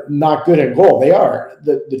they're not good at goal. They are.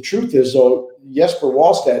 The truth is, though, Jesper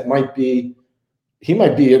Wallstedt might be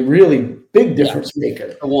a really big difference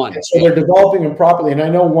maker. So they're developing him properly. And I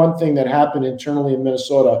know one thing that happened internally in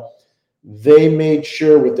Minnesota, they made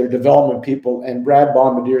sure with their development people, and Brad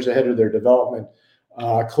Bombadier's ahead of their development.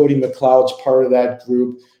 Cody McLeod's part of that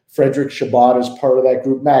group. Frederick Shabbat is part of that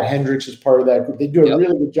group. Matt Hendricks is part of that group. They do a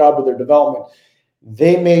really good job with their development.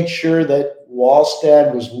 They made sure that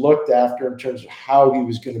Wallstedt was looked after in terms of how he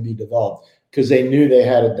was going to be developed because they knew they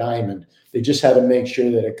had a diamond. They just had to make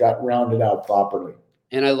sure that it got rounded out properly.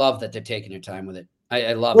 And I love that they're taking their time with it.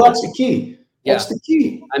 I love it. That's the key. That's the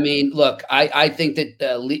key. I mean, look, I think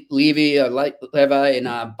that Levi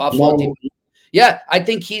and Buffalo, I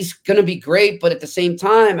think he's going to be great. But at the same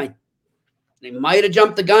time, they might have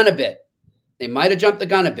jumped the gun a bit.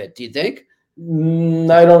 Do you think?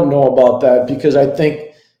 I don't know about that because I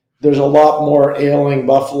think there's a lot more ailing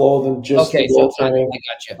Buffalo than just the goaltending. I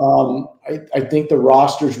got you. I think the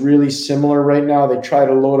roster's really similar right now. They try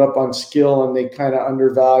to load up on skill and they kind of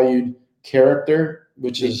undervalued character,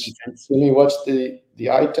 which is, what's the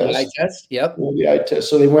eye test? The eye test, yep. Well, the eye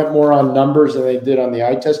test. So they went more on numbers than they did on the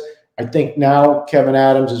eye test. I think now Kevin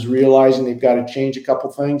Adams is realizing they've got to change a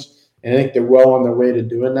couple things. And I think they're well on their way to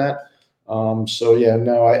doing that. I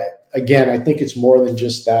think it's more than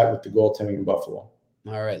just that with the goaltending in Buffalo.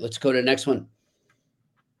 All right, let's go to the next one.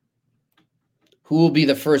 Who will be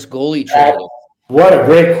the first goalie traded? What a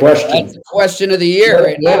great question. That's the question of the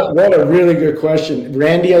year now. What a really good question.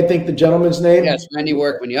 Randy, I think the gentleman's name? Yes, Randy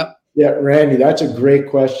Workman, yep. Yeah, Randy, that's a great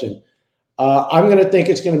question. I'm going to think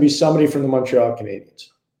it's going to be somebody from the Montreal Canadiens.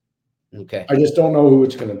 Okay. I just don't know who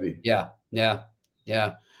it's going to be. Yeah.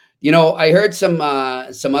 You know, I heard some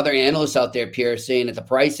other analysts out there, Pierre, saying that the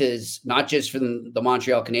prices, not just for the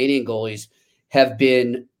Montreal Canadiens goalies, have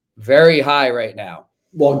been very high right now.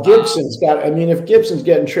 Well, Gibson's if Gibson's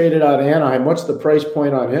getting traded out of Anaheim, what's the price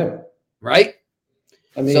point on him? Right.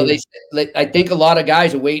 I mean, so I think a lot of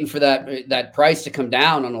guys are waiting for that price to come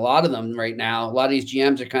down on a lot of them right now. A lot of these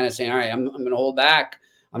GMs are kind of saying, all right, I'm going to hold back.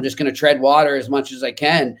 I'm just going to tread water as much as I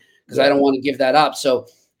can because I don't want to give that up. So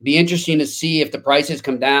be interesting to see if the prices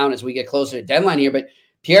come down as we get closer to deadline here. But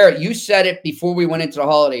Pierre, you said it before we went into the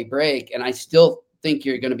holiday break, and I still think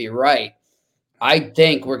you're going to be right. I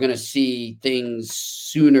think we're going to see things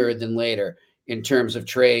sooner than later in terms of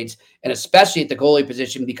trades, and especially at the goalie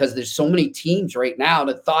position because there's so many teams right now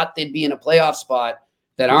that thought they'd be in a playoff spot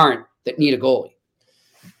that need a goalie.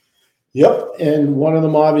 Yep, and one of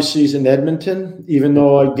them obviously is in Edmonton, even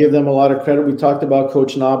though I give them a lot of credit. We talked about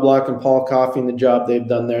Coach Knobloch and Paul Coffey and the job they've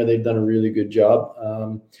done there. They've done a really good job.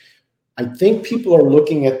 I think people are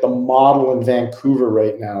looking at the model in Vancouver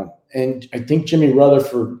right now, and I think Jimmy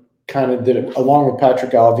Rutherford kind of did it, along with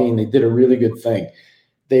Patrick Alvin. They did a really good thing.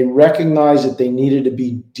 They recognized that they needed to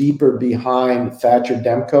be deeper behind Thatcher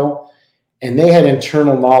Demko, and they had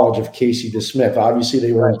internal knowledge of Casey DeSmith. Obviously,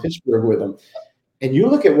 they were in Pittsburgh with him. And you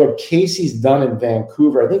look at what Casey's done in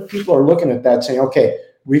Vancouver, I think people are looking at that saying, okay,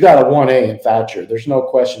 we got a 1A in Thatcher. There's no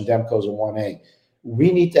question Demko's a 1A.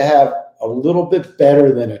 We need to have a little bit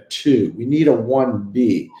better than a 2. We need a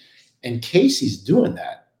 1B. And Casey's doing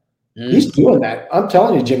that. He's doing that. I'm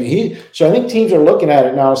telling you, Jimmy. So I think teams are looking at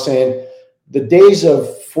it now saying the days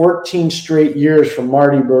of 14 straight years from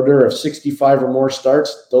Marty Brodeur of 65 or more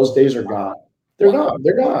starts, those days are gone. They're gone.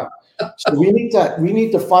 They're gone. So we need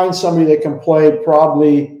to find somebody that can play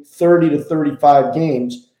probably 30 to 35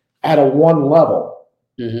 games at a 1 level.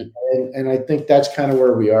 Mm-hmm. And I think that's kind of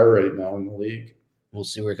where we are right now in the league. We'll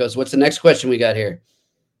see where it goes. What's the next question we got here?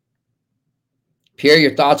 Pierre,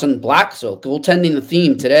 your thoughts on goaltending the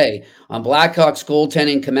theme today. On Blackhawks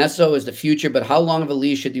goaltending, Comesso is the future, but how long of a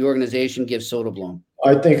leash should the organization give Soderblom?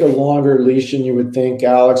 I think a longer leash than you would think,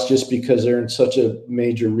 Alex, just because they're in such a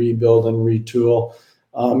major rebuild and retool.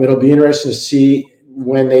 It'll be interesting to see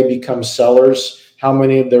when they become sellers, how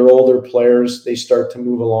many of their older players they start to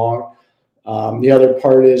move along. The other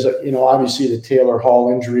part is, obviously the Taylor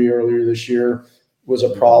Hall injury earlier this year was a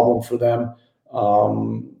problem for them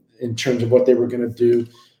in terms of what they were going to do.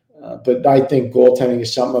 But I think goaltending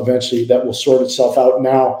is something eventually that will sort itself out.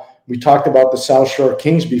 Now, we talked about the South Shore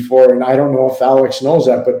Kings before, and I don't know if Alex knows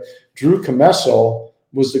that, but Drew Commesso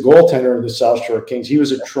was the goaltender of the South Shore Kings. He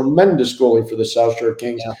was a tremendous goalie for the South Shore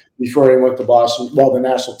Kings before he went to Boston, the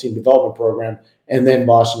National Team Development Program, and then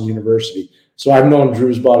Boston University. So I've known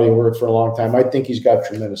Drew's body of work for a long time. I think he's got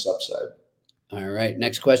tremendous upside. All right.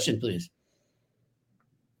 Next question, please.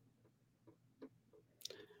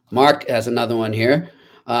 Mark has another one here.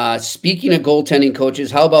 Speaking of goaltending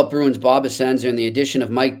coaches, how about Bruins Bob Essenza and the addition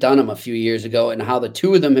of Mike Dunham a few years ago, and how the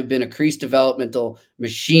two of them have been a crease developmental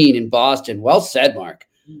machine in Boston? Well said, Mark.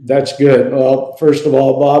 That's good. Well, first of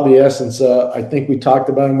all, Bobby Essenza, I think we talked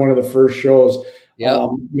about in one of the first shows.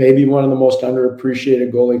 Maybe one of the most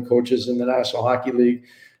underappreciated goalie coaches in the National Hockey League.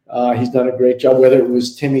 He's done a great job, whether it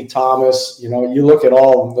was Timmy Thomas. You look at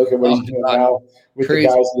all of them. Look at what he's doing now with the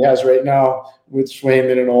guys he has right now with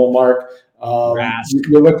Swayman and Olmark.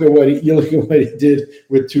 You look at what he did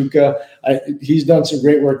with Tuukka. He's done some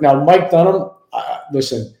great work. Now, Mike Dunham,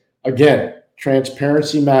 listen, again,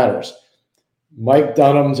 transparency matters. Mike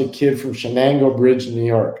Dunham's a kid from Shenango Bridge, New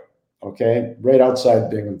York, okay, right outside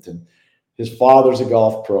Binghamton. His father's a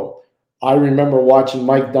golf pro. I remember watching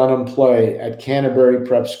Mike Dunham play at Canterbury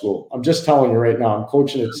Prep School. I'm just telling you right now, I'm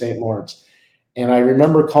coaching at St. Lawrence. And I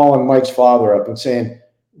remember calling Mike's father up and saying,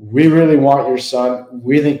 we really want your son.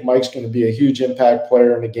 We think Mike's going to be a huge impact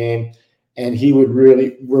player in the game. And he would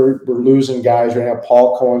really, we're losing guys right now.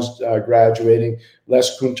 Paul Cohen's graduating.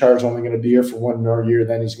 Les Kuntar's only going to be here for one more year.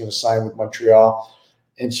 Then he's going to sign with Montreal.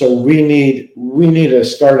 And so we need a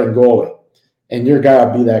starting goalie. And your guy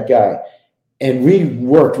will be that guy. And we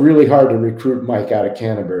worked really hard to recruit Mike out of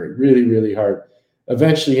Canterbury, really, really hard.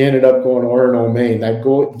 Eventually ended up going to Orono, Maine,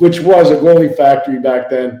 which was a goalie factory back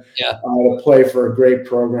then, to play for a great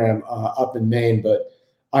program up in Maine. But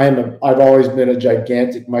I've always been a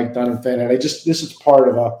gigantic Mike Dunham fan. And this is part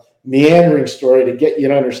of a meandering story to get you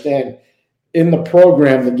to understand. In the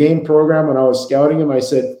program, the game program, when I was scouting him, I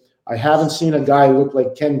said, I haven't seen a guy look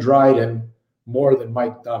like Ken Dryden more than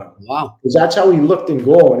Mike Dunham. Wow. Because that's how he looked in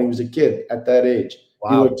goal when he was a kid at that age.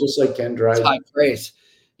 Wow. He looked just like Ken Dryden. That's high praise.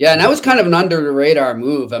 Yeah, and that was kind of an under-the-radar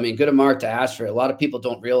move. I mean, good of Mark to ask for it. A lot of people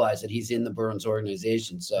don't realize that he's in the Bruins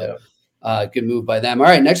organization. So good move by them. All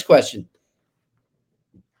right, next question.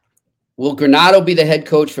 Will Granato be the head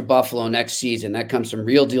coach for Buffalo next season? That comes from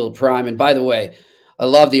Real Deal Prime. And by the way, I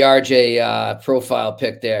love the RJ profile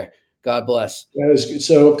pic there. God bless.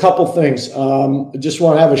 So a couple things. I just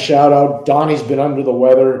want to have a shout out. Donnie's been under the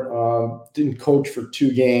weather. Didn't coach for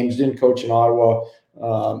 2 games. Didn't coach in Ottawa.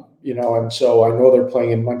 And so I know they're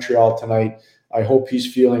playing in Montreal tonight. I hope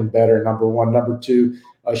he's feeling better, number one. Number two,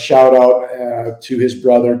 a shout out to his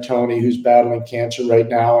brother, Tony, who's battling cancer right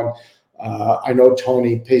now. And I know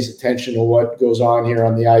Tony pays attention to what goes on here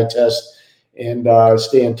on the eye test. And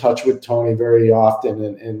stay in touch with Tony very often.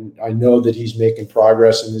 And I know that he's making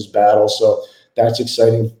progress in his battle. So that's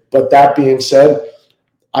exciting. But that being said,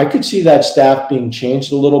 I could see that staff being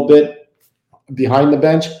changed a little bit behind the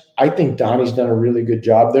bench. I think Donnie's done a really good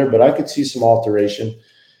job there, but I could see some alteration.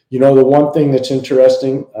 The one thing that's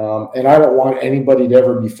interesting, and I don't want anybody to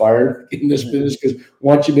ever be fired in this business, because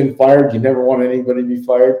once you've been fired, you never want anybody to be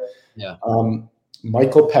fired. Yeah.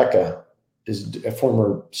 Michael Pekka is a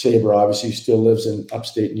former Sabre, obviously still lives in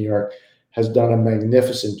upstate New York, has done a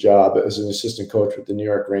magnificent job as an assistant coach with the New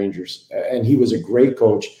York Rangers. And he was a great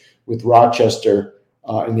coach with Rochester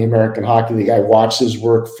in the American Hockey League. I watched his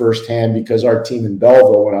work firsthand because our team in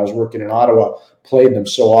Belleville, when I was working in Ottawa, played them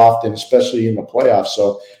so often, especially in the playoffs.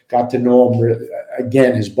 So got to know him,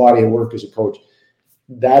 again, his body of work as a coach.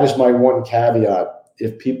 That is my one caveat.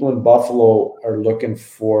 If people in Buffalo are looking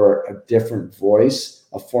for a different voice,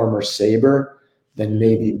 a former Sabre, then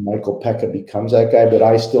maybe Michael Pekka becomes that guy. But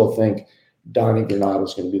I still think Donnie Granato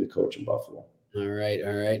is going to be the coach in Buffalo. All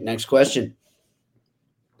right. Next question.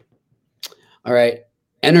 All right.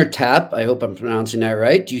 Enter Tap. I hope I'm pronouncing that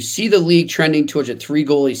right. Do you see the league trending towards a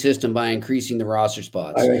 3-goalie system by increasing the roster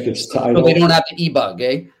spots? I think it's time. So they don't have to e-bug,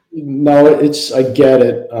 eh? No, I get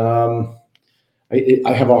it.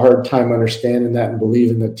 I have a hard time understanding that and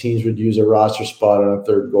believing that teams would use a roster spot on a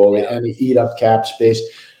 3rd goalie and eat up cap space.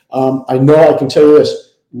 I know I can tell you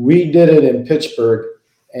this. We did it in Pittsburgh,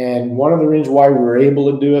 and one of the reasons why we were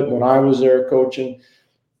able to do it when I was there coaching,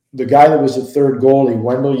 the guy that was the 3rd goalie,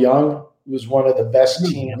 Wendell Young, was one of the best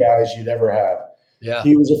team guys you'd ever have. Yeah.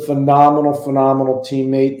 He was a phenomenal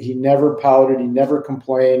teammate. He never pouted. He never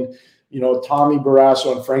complained. Tommy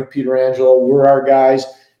Barrasso and Frank Pietrangelo were our guys.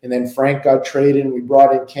 And then Frank got traded, and we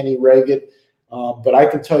brought in Kenny Reggett. But I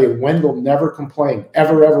can tell you, Wendell never complained,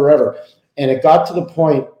 ever. And it got to the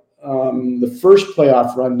point the first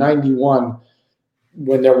playoff run, 91,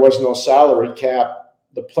 when there was no salary cap,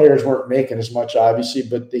 the players weren't making as much, obviously,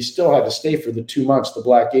 but they still had to stay for the 2 months, the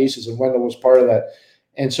Black Aces, and Wendell was part of that.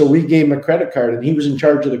 And so we gave him a credit card, and he was in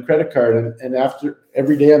charge of the credit card. And after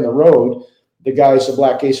every day on the road, the guys, the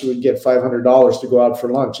Black Aces, would get $500 to go out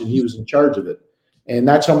for lunch, and he was in charge of it. And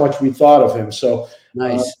that's how much we thought of him. So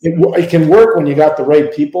nice. It can work when you got the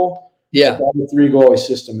right people. Yeah. The 3-goalie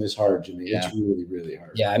system is hard, Jimmy. Yeah. It's really, really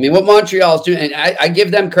hard. Yeah. I mean, what Montreal's doing, and I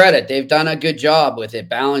give them credit. They've done a good job with it,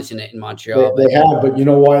 balancing it in Montreal. They have, but you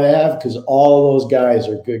know why they have? Because all those guys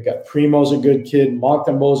are good guys. Primo's a good kid.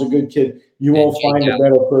 Montembeau's a good kid. You won't find a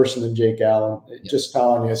better person than Jake Allen. Just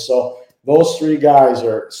telling you. So those 3 guys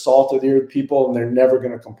are salt of the earth people, and they're never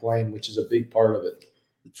going to complain, which is a big part of it.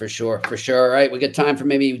 For sure. All right. We got time for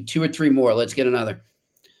maybe 2 or 3 more. Let's get another.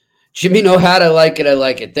 Jimmy know how to like it. I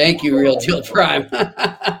like it. Thank you, Real Deal Prime.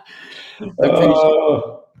 I appreciate it.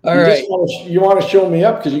 All right. You want to show me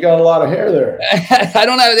up because you got a lot of hair there. I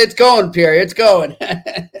don't know. It's going, Pierre. It's going.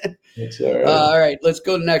 It's all right. All right. Let's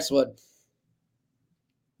go to the next one.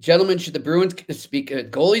 Gentlemen, should the Bruins speak?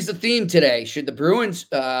 Goalie's the theme today. Should the Bruins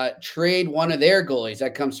trade one of their goalies?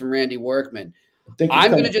 That comes from Randy Workman.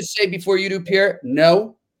 I'm going to just say before you do, Pierre,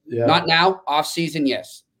 no, not now. Off season,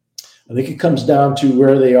 yes. I think it comes down to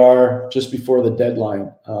where they are just before the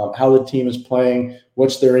deadline, how the team is playing,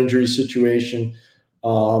 what's their injury situation,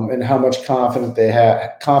 and how much confidence they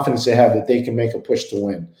have that they can make a push to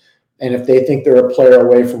win. And if they think they're a player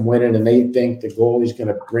away from winning and they think the goalie's going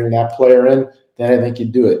to bring that player in, then I think you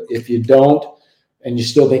do it. If you don't, and you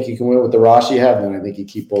still think you can win with the roster you have, then I think you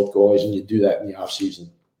keep both goalies and you do that in the offseason.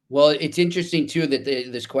 Well, it's interesting, too, that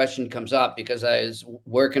this question comes up because I was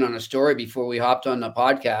working on a story before we hopped on the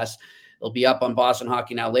podcast. It'll be up on Boston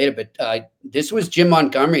Hockey Now later. But this was Jim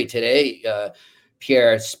Montgomery today,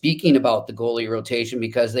 Pierre, speaking about the goalie rotation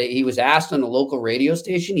because he was asked on a local radio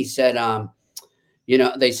station. He said,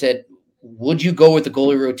 they said, would you go with the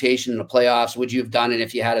goalie rotation in the playoffs? Would you have done it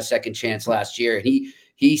if you had a second chance last year? And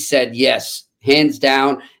he said, yes, hands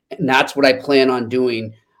down. And that's what I plan on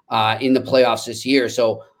doing in the playoffs this year.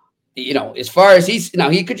 So, as far as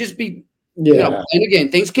he could just be, and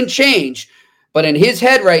again, things can change. But in his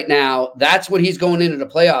head right now, that's what he's going into the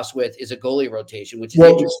playoffs with is a goalie rotation, which is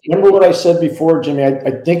interesting. Remember what I said before, Jimmy?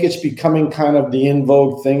 I think it's becoming kind of the in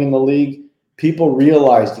vogue thing in the league. People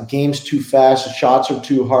realize the game's too fast, the shots are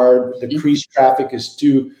too hard, the crease traffic is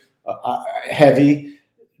too heavy.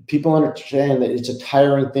 People understand that it's a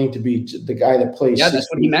tiring thing to be the guy that plays. Yeah, that's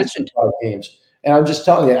what he mentioned. Games. And I'm just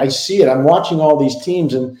telling you, I see it. I'm watching all these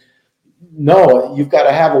teams, and no, you've got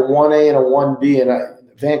to have a 1A and a 1B, and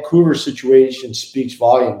Vancouver situation speaks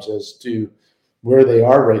volumes as to where they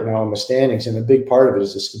are right now in the standings. And a big part of it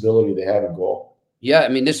is the stability they have in goal. Yeah. I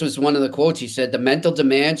mean, this was one of the quotes. He said, the mental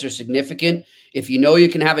demands are significant. If you know you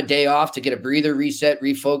can have a day off to get a breather, reset,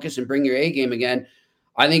 refocus, and bring your A game again,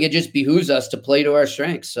 I think it just behooves us to play to our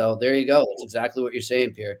strengths. So there you go. That's exactly what you're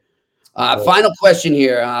saying, Pierre. Final question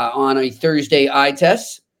here on a Thursday eye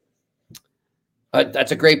test.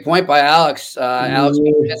 That's a great point by Alex. Alex,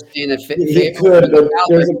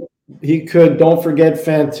 he could. Don't forget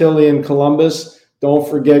Fantilli in Columbus. Don't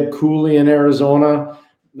forget Cooley in Arizona.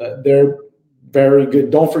 They're very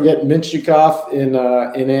good. Don't forget Minchikov in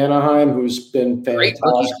Anaheim, who's been fantastic. Great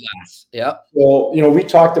class. Yeah. Well, we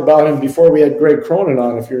talked about him before we had Greg Cronin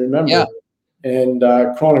on, if you remember. Yeah. And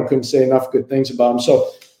Cronin couldn't say enough good things about him.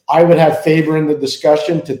 So I would have Faber in the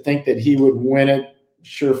discussion. To think that he would win it,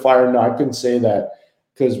 surefire. No, I couldn't say that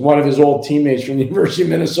because one of his old teammates from the University of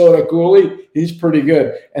Minnesota, Cooley, he's pretty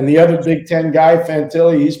good. And the other Big Ten guy,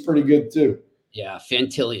 Fantilli, he's pretty good too. Yeah,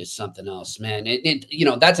 Fantilli is something else, man.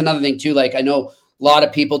 That's another thing too. Like I know a lot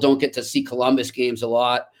of people don't get to see Columbus games a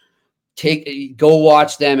lot. Go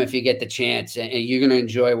watch them if you get the chance, and you're going to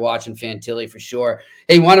enjoy watching Fantilli for sure.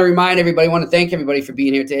 Hey, want to remind everybody, want to thank everybody for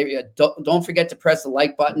being here today. Don't forget to press the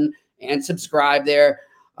like button and subscribe there.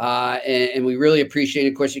 And we really appreciate it.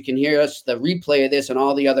 Of course, you can hear us, the replay of this on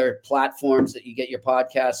all the other platforms that you get your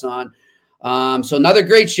podcasts on. So another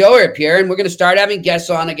great show here, Pierre, and we're going to start having guests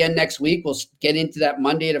on again next week. We'll get into that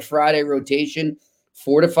Monday to Friday rotation,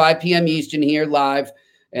 4 to 5 p.m. Eastern here live.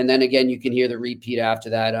 And then again, you can hear the repeat after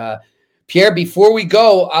that. Pierre, before we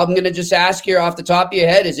go, I'm going to just ask you off the top of your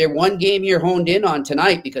head, is there one game you're honed in on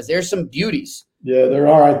tonight? Because there's some beauties. Yeah, there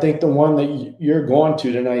are. I think the one that you're going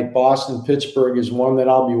to tonight, Boston-Pittsburgh, is one that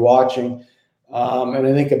I'll be watching. And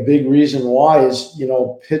I think a big reason why is,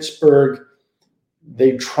 Pittsburgh,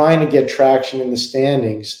 they're trying to get traction in the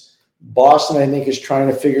standings. Boston, I think, is trying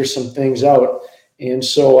to figure some things out. And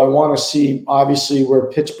so I want to see, obviously, where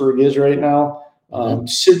Pittsburgh is right now.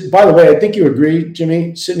 By the way, I think you agree,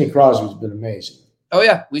 Jimmy. Sidney Crosby's been amazing. Oh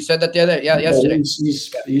yeah, we said that yesterday.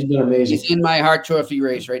 He's been amazing. He's in my Hart Trophy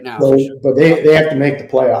race right now. So, for sure. But they have to make the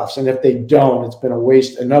playoffs, and if they don't, it's been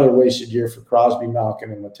another wasted year for Crosby,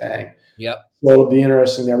 Malkin, and Letang. Yep. So it'll be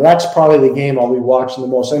interesting there. That's probably the game I'll be watching the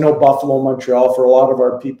most. I know Buffalo, Montreal, for a lot of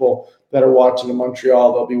our people that are watching in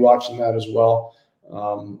Montreal, they'll be watching that as well.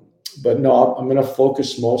 But no, I'm going to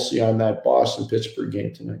focus mostly on that Boston-Pittsburgh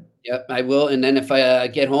game tonight. Yep, I will. And then if I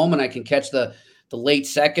get home and I can catch the late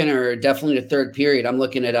second or definitely the third period, I'm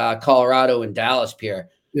looking at Colorado and Dallas, Pierre.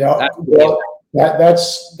 Yeah,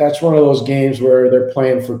 that's one of those games where they're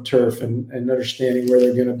playing for turf and understanding where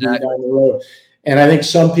they're going to be down the road. And I think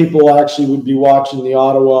some people actually would be watching the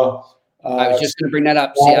Ottawa. I was just going to bring that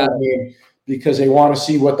up. Game because they want to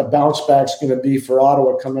see what the bounce back's going to be for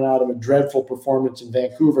Ottawa coming out of a dreadful performance in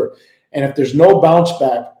Vancouver. And if there's no bounce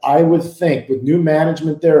back, I would think with new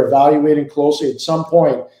management there evaluating closely, at some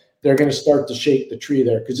point they're going to start to shake the tree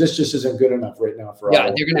there because this just isn't good enough right now for Ottawa.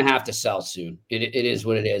 Yeah, they're going to have to sell soon. It is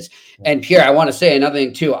what it is. And Pierre, I want to say another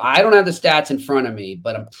thing too. I don't have the stats in front of me,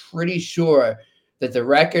 but I'm pretty sure that the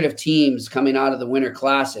record of teams coming out of the Winter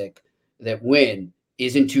Classic that win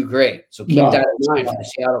isn't too great. So keep that in mind for the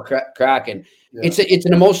Seattle Kraken. Yeah. It's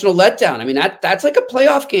an emotional letdown. I mean, that's like a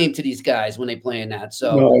playoff game to these guys when they play in that.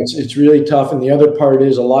 So no, it's really tough. And the other part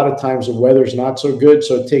is a lot of times the weather's not so good,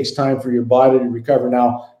 so it takes time for your body to recover.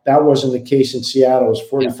 Now, that wasn't the case in Seattle. It was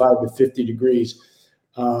 45 to 50 degrees.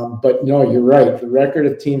 But no, you're right. The record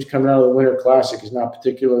of teams coming out of the Winter Classic is not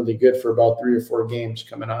particularly good for about 3 or 4 games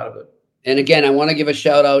coming out of it. And again, I want to give a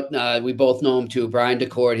shout out. We both know him too, Brian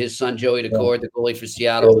Decord, his son Joey Decord, the goalie for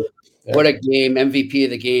Seattle. Yeah. What a game, MVP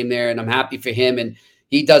of the game there, and I'm happy for him. And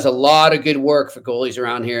he does a lot of good work for goalies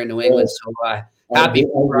around here in New England. So happy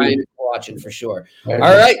for Brian watching for sure. All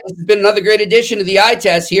right, this has been another great edition of the Eye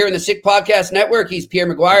Test here in the Sick Podcast Network. He's Pierre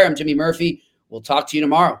McGuire. I'm Jimmy Murphy. We'll talk to you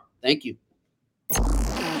tomorrow. Thank you.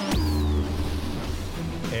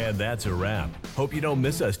 And that's a wrap. Hope you don't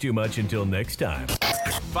miss us too much until next time.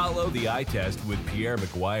 Follow the Eye Test with Pierre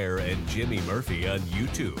McGuire and Jimmy Murphy on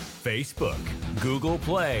YouTube, Facebook, Google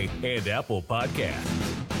Play, and Apple Podcasts.